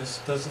x-axis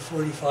does the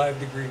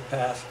 45-degree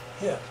path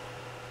hit?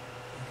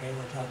 Okay,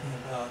 we're talking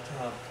about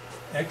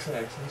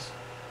x-axis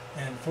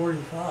and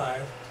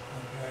 45.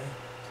 Okay,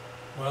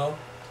 well,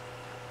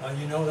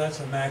 you know that's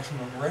a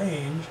maximum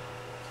range.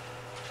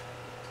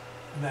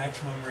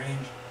 Maximum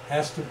range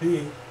has to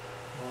be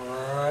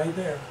right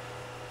there.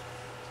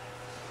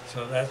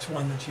 So that's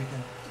one that you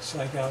can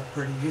psych out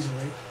pretty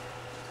easily,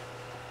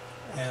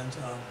 and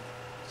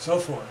so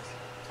forth.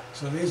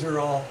 So these are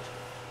all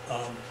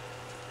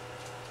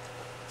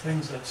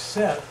things that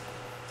set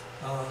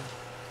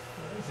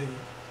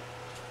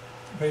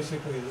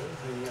basically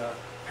the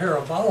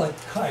parabolic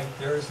kite.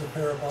 There's the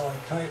parabolic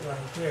kite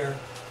right there,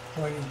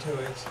 pointing to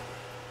its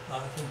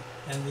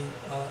and the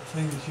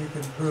thing that you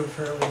can prove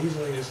fairly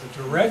easily is the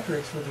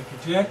directrix for the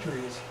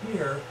trajectory is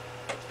here.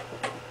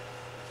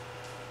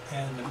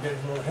 And I'm getting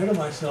a little ahead of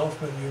myself,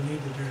 but you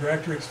need the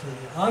directrix for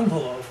the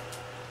envelope.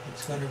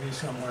 It's going to be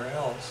somewhere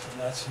else, and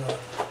that's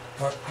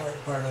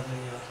part of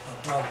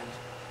the problem.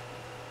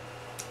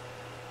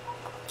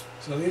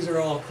 So these are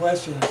all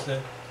questions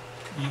that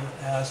you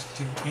ask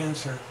to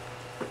answer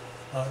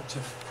to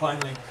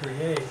finally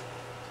create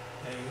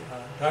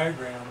a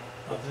diagram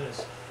of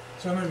this.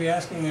 So I'm going to be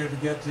asking you to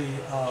get the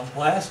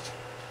blast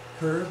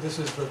curve. This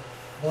is the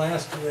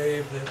blast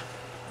wave that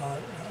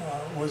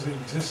was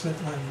existent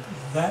when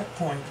that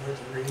point was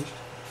reached.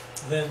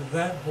 Then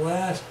that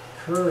blast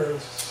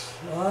curve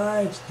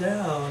slides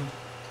down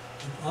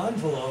an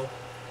envelope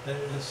that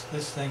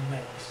this thing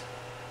makes.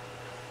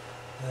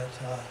 That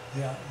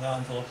the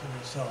envelope that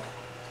we saw.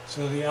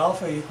 So the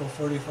alpha equal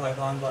 45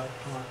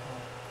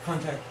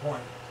 contact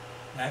point,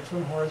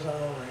 maximum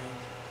horizontal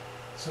range.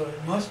 So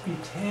it must be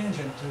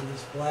tangent to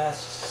this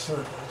blast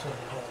circle. That's what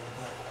we call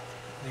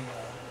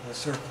it, the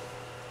circle.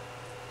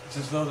 It's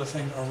as though the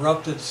thing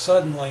erupted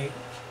suddenly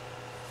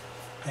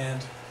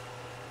and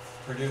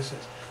produces.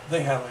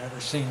 They haven't ever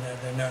seen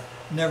that. They've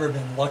never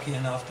been lucky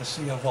enough to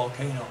see a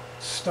volcano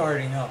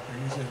starting up.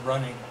 They're usually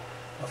running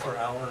for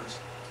hours,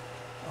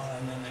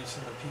 and then they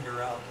sort of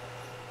peter out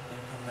and then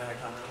come back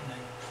on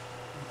opening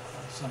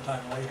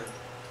sometime later.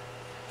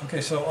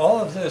 Okay, so all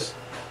of this,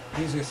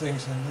 these are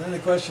things, and then the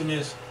question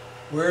is,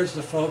 where's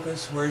the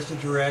focus, where's the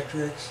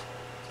directrix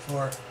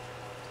for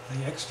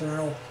the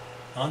external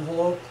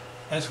envelope,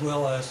 as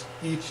well as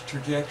each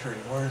trajectory?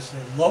 Where's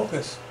the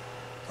locus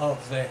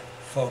of the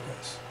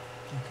focus?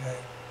 Okay.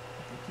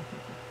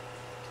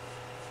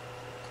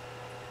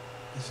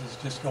 This is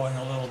just going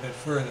a little bit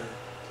further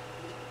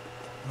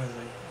with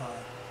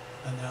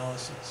the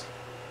analysis.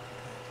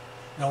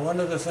 Okay. Now, one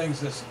of the things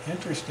that's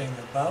interesting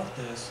about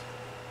this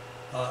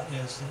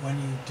is that when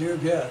you do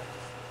get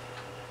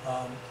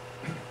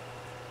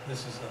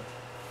this is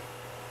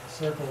a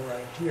circle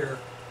right here,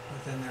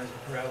 but then there's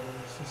a parabola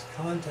that's just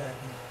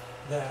contacting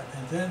that,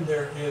 and then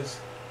there is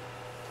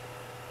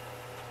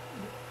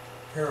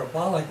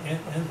parabolic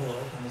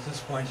envelope, and at this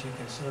point you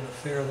can sort of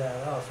figure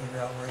that out, figure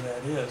out where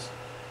that is.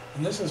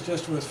 And this is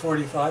just with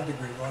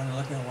 45-degree. We're only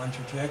looking at one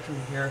trajectory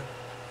here,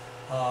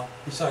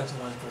 besides the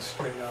ones that go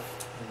straight up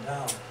and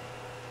down.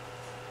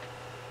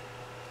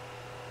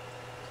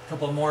 A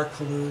couple more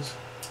clues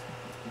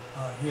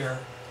here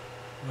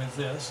with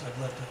this. I've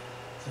let the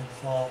thing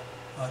fall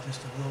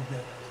just a little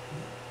bit.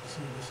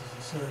 See,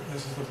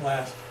 this is the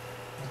blast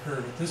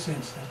occurred at this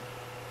instant,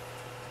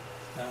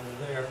 down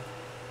to there,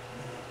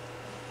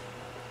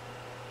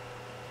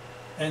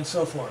 and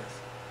so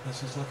forth.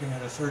 This is looking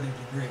at a 30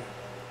 degree.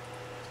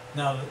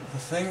 Now, the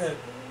thing that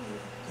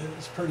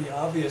is pretty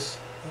obvious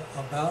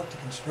about the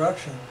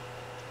construction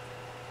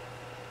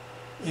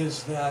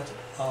is that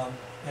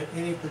at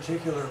any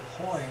particular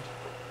point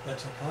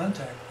that's a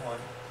contact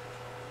point,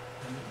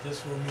 and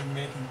this will mean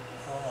making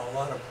a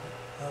lot of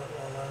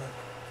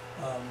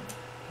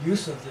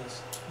use of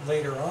this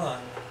later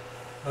on,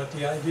 but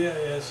the idea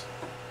is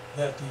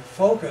that the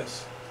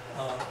focus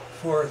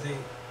for the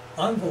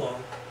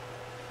envelope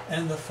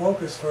and the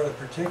focus for the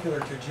particular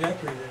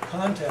trajectory that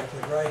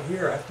contacted right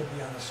here have to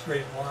be on a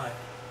straight line.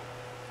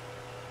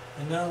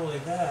 And not only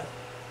that,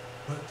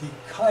 but the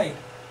kite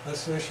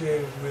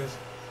associated with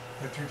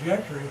the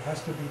trajectory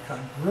has to be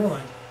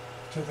congruent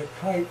to the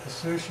kite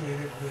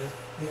associated with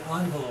the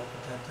envelope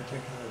at that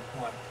particular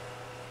point.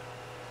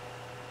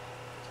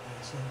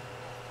 Okay, so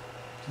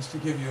just to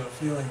give you a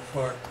feeling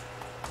for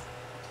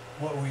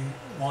what we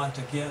want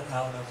to get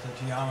out of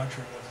the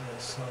geometry of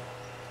this. So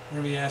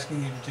we're going to be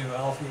asking you to do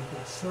alpha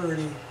equals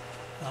 30,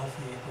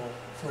 alpha equals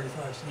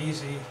 45 is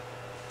easy,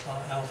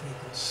 alpha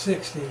equals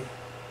 60.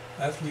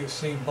 After you've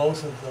seen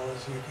both of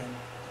those, you can,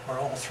 or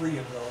all three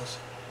of those,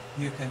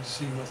 you can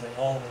see what they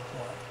all look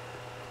like.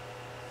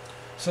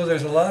 So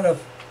there's a lot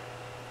of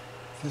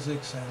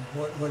physics and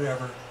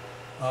whatever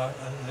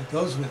that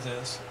goes with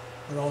this,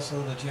 but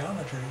also the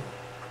geometry,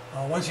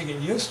 once you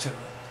get used to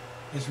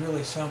it, is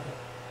really simple.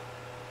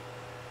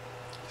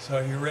 So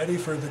you're ready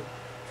for the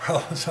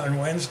problems on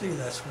Wednesday?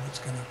 That's what it's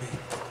going to be.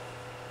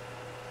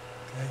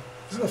 Okay,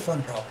 this is a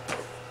fun problem.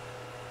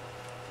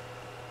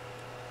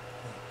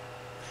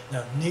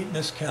 Now,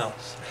 neatness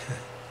counts.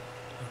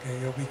 Okay,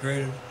 you'll be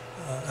graded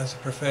as a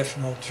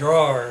professional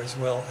drawer as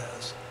well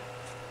as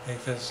a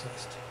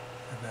physicist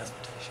and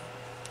mathematician.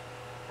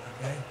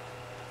 Okay,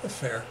 that's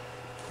fair,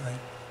 right?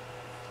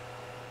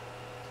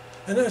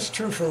 And that's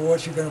true for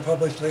what you're going to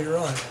publish later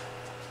on.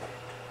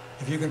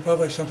 If you can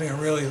publish something that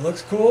really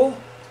looks cool,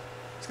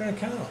 it's going to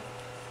count.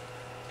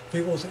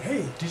 People will say,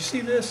 hey, did you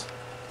see this?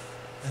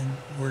 And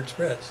word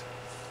spreads.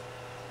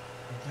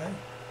 Okay?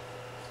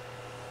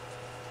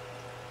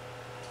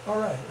 All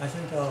right, I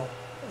think I'll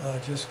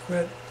just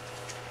quit.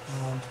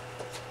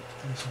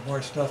 There's some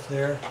more stuff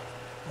there.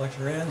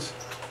 Lecture ends.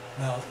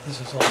 Now, this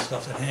is all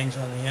stuff that hangs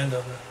on the end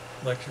of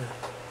the lecture. You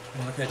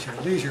can look at your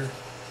leisure,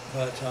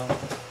 but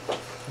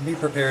be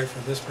prepared for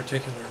this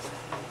particular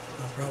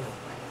problem.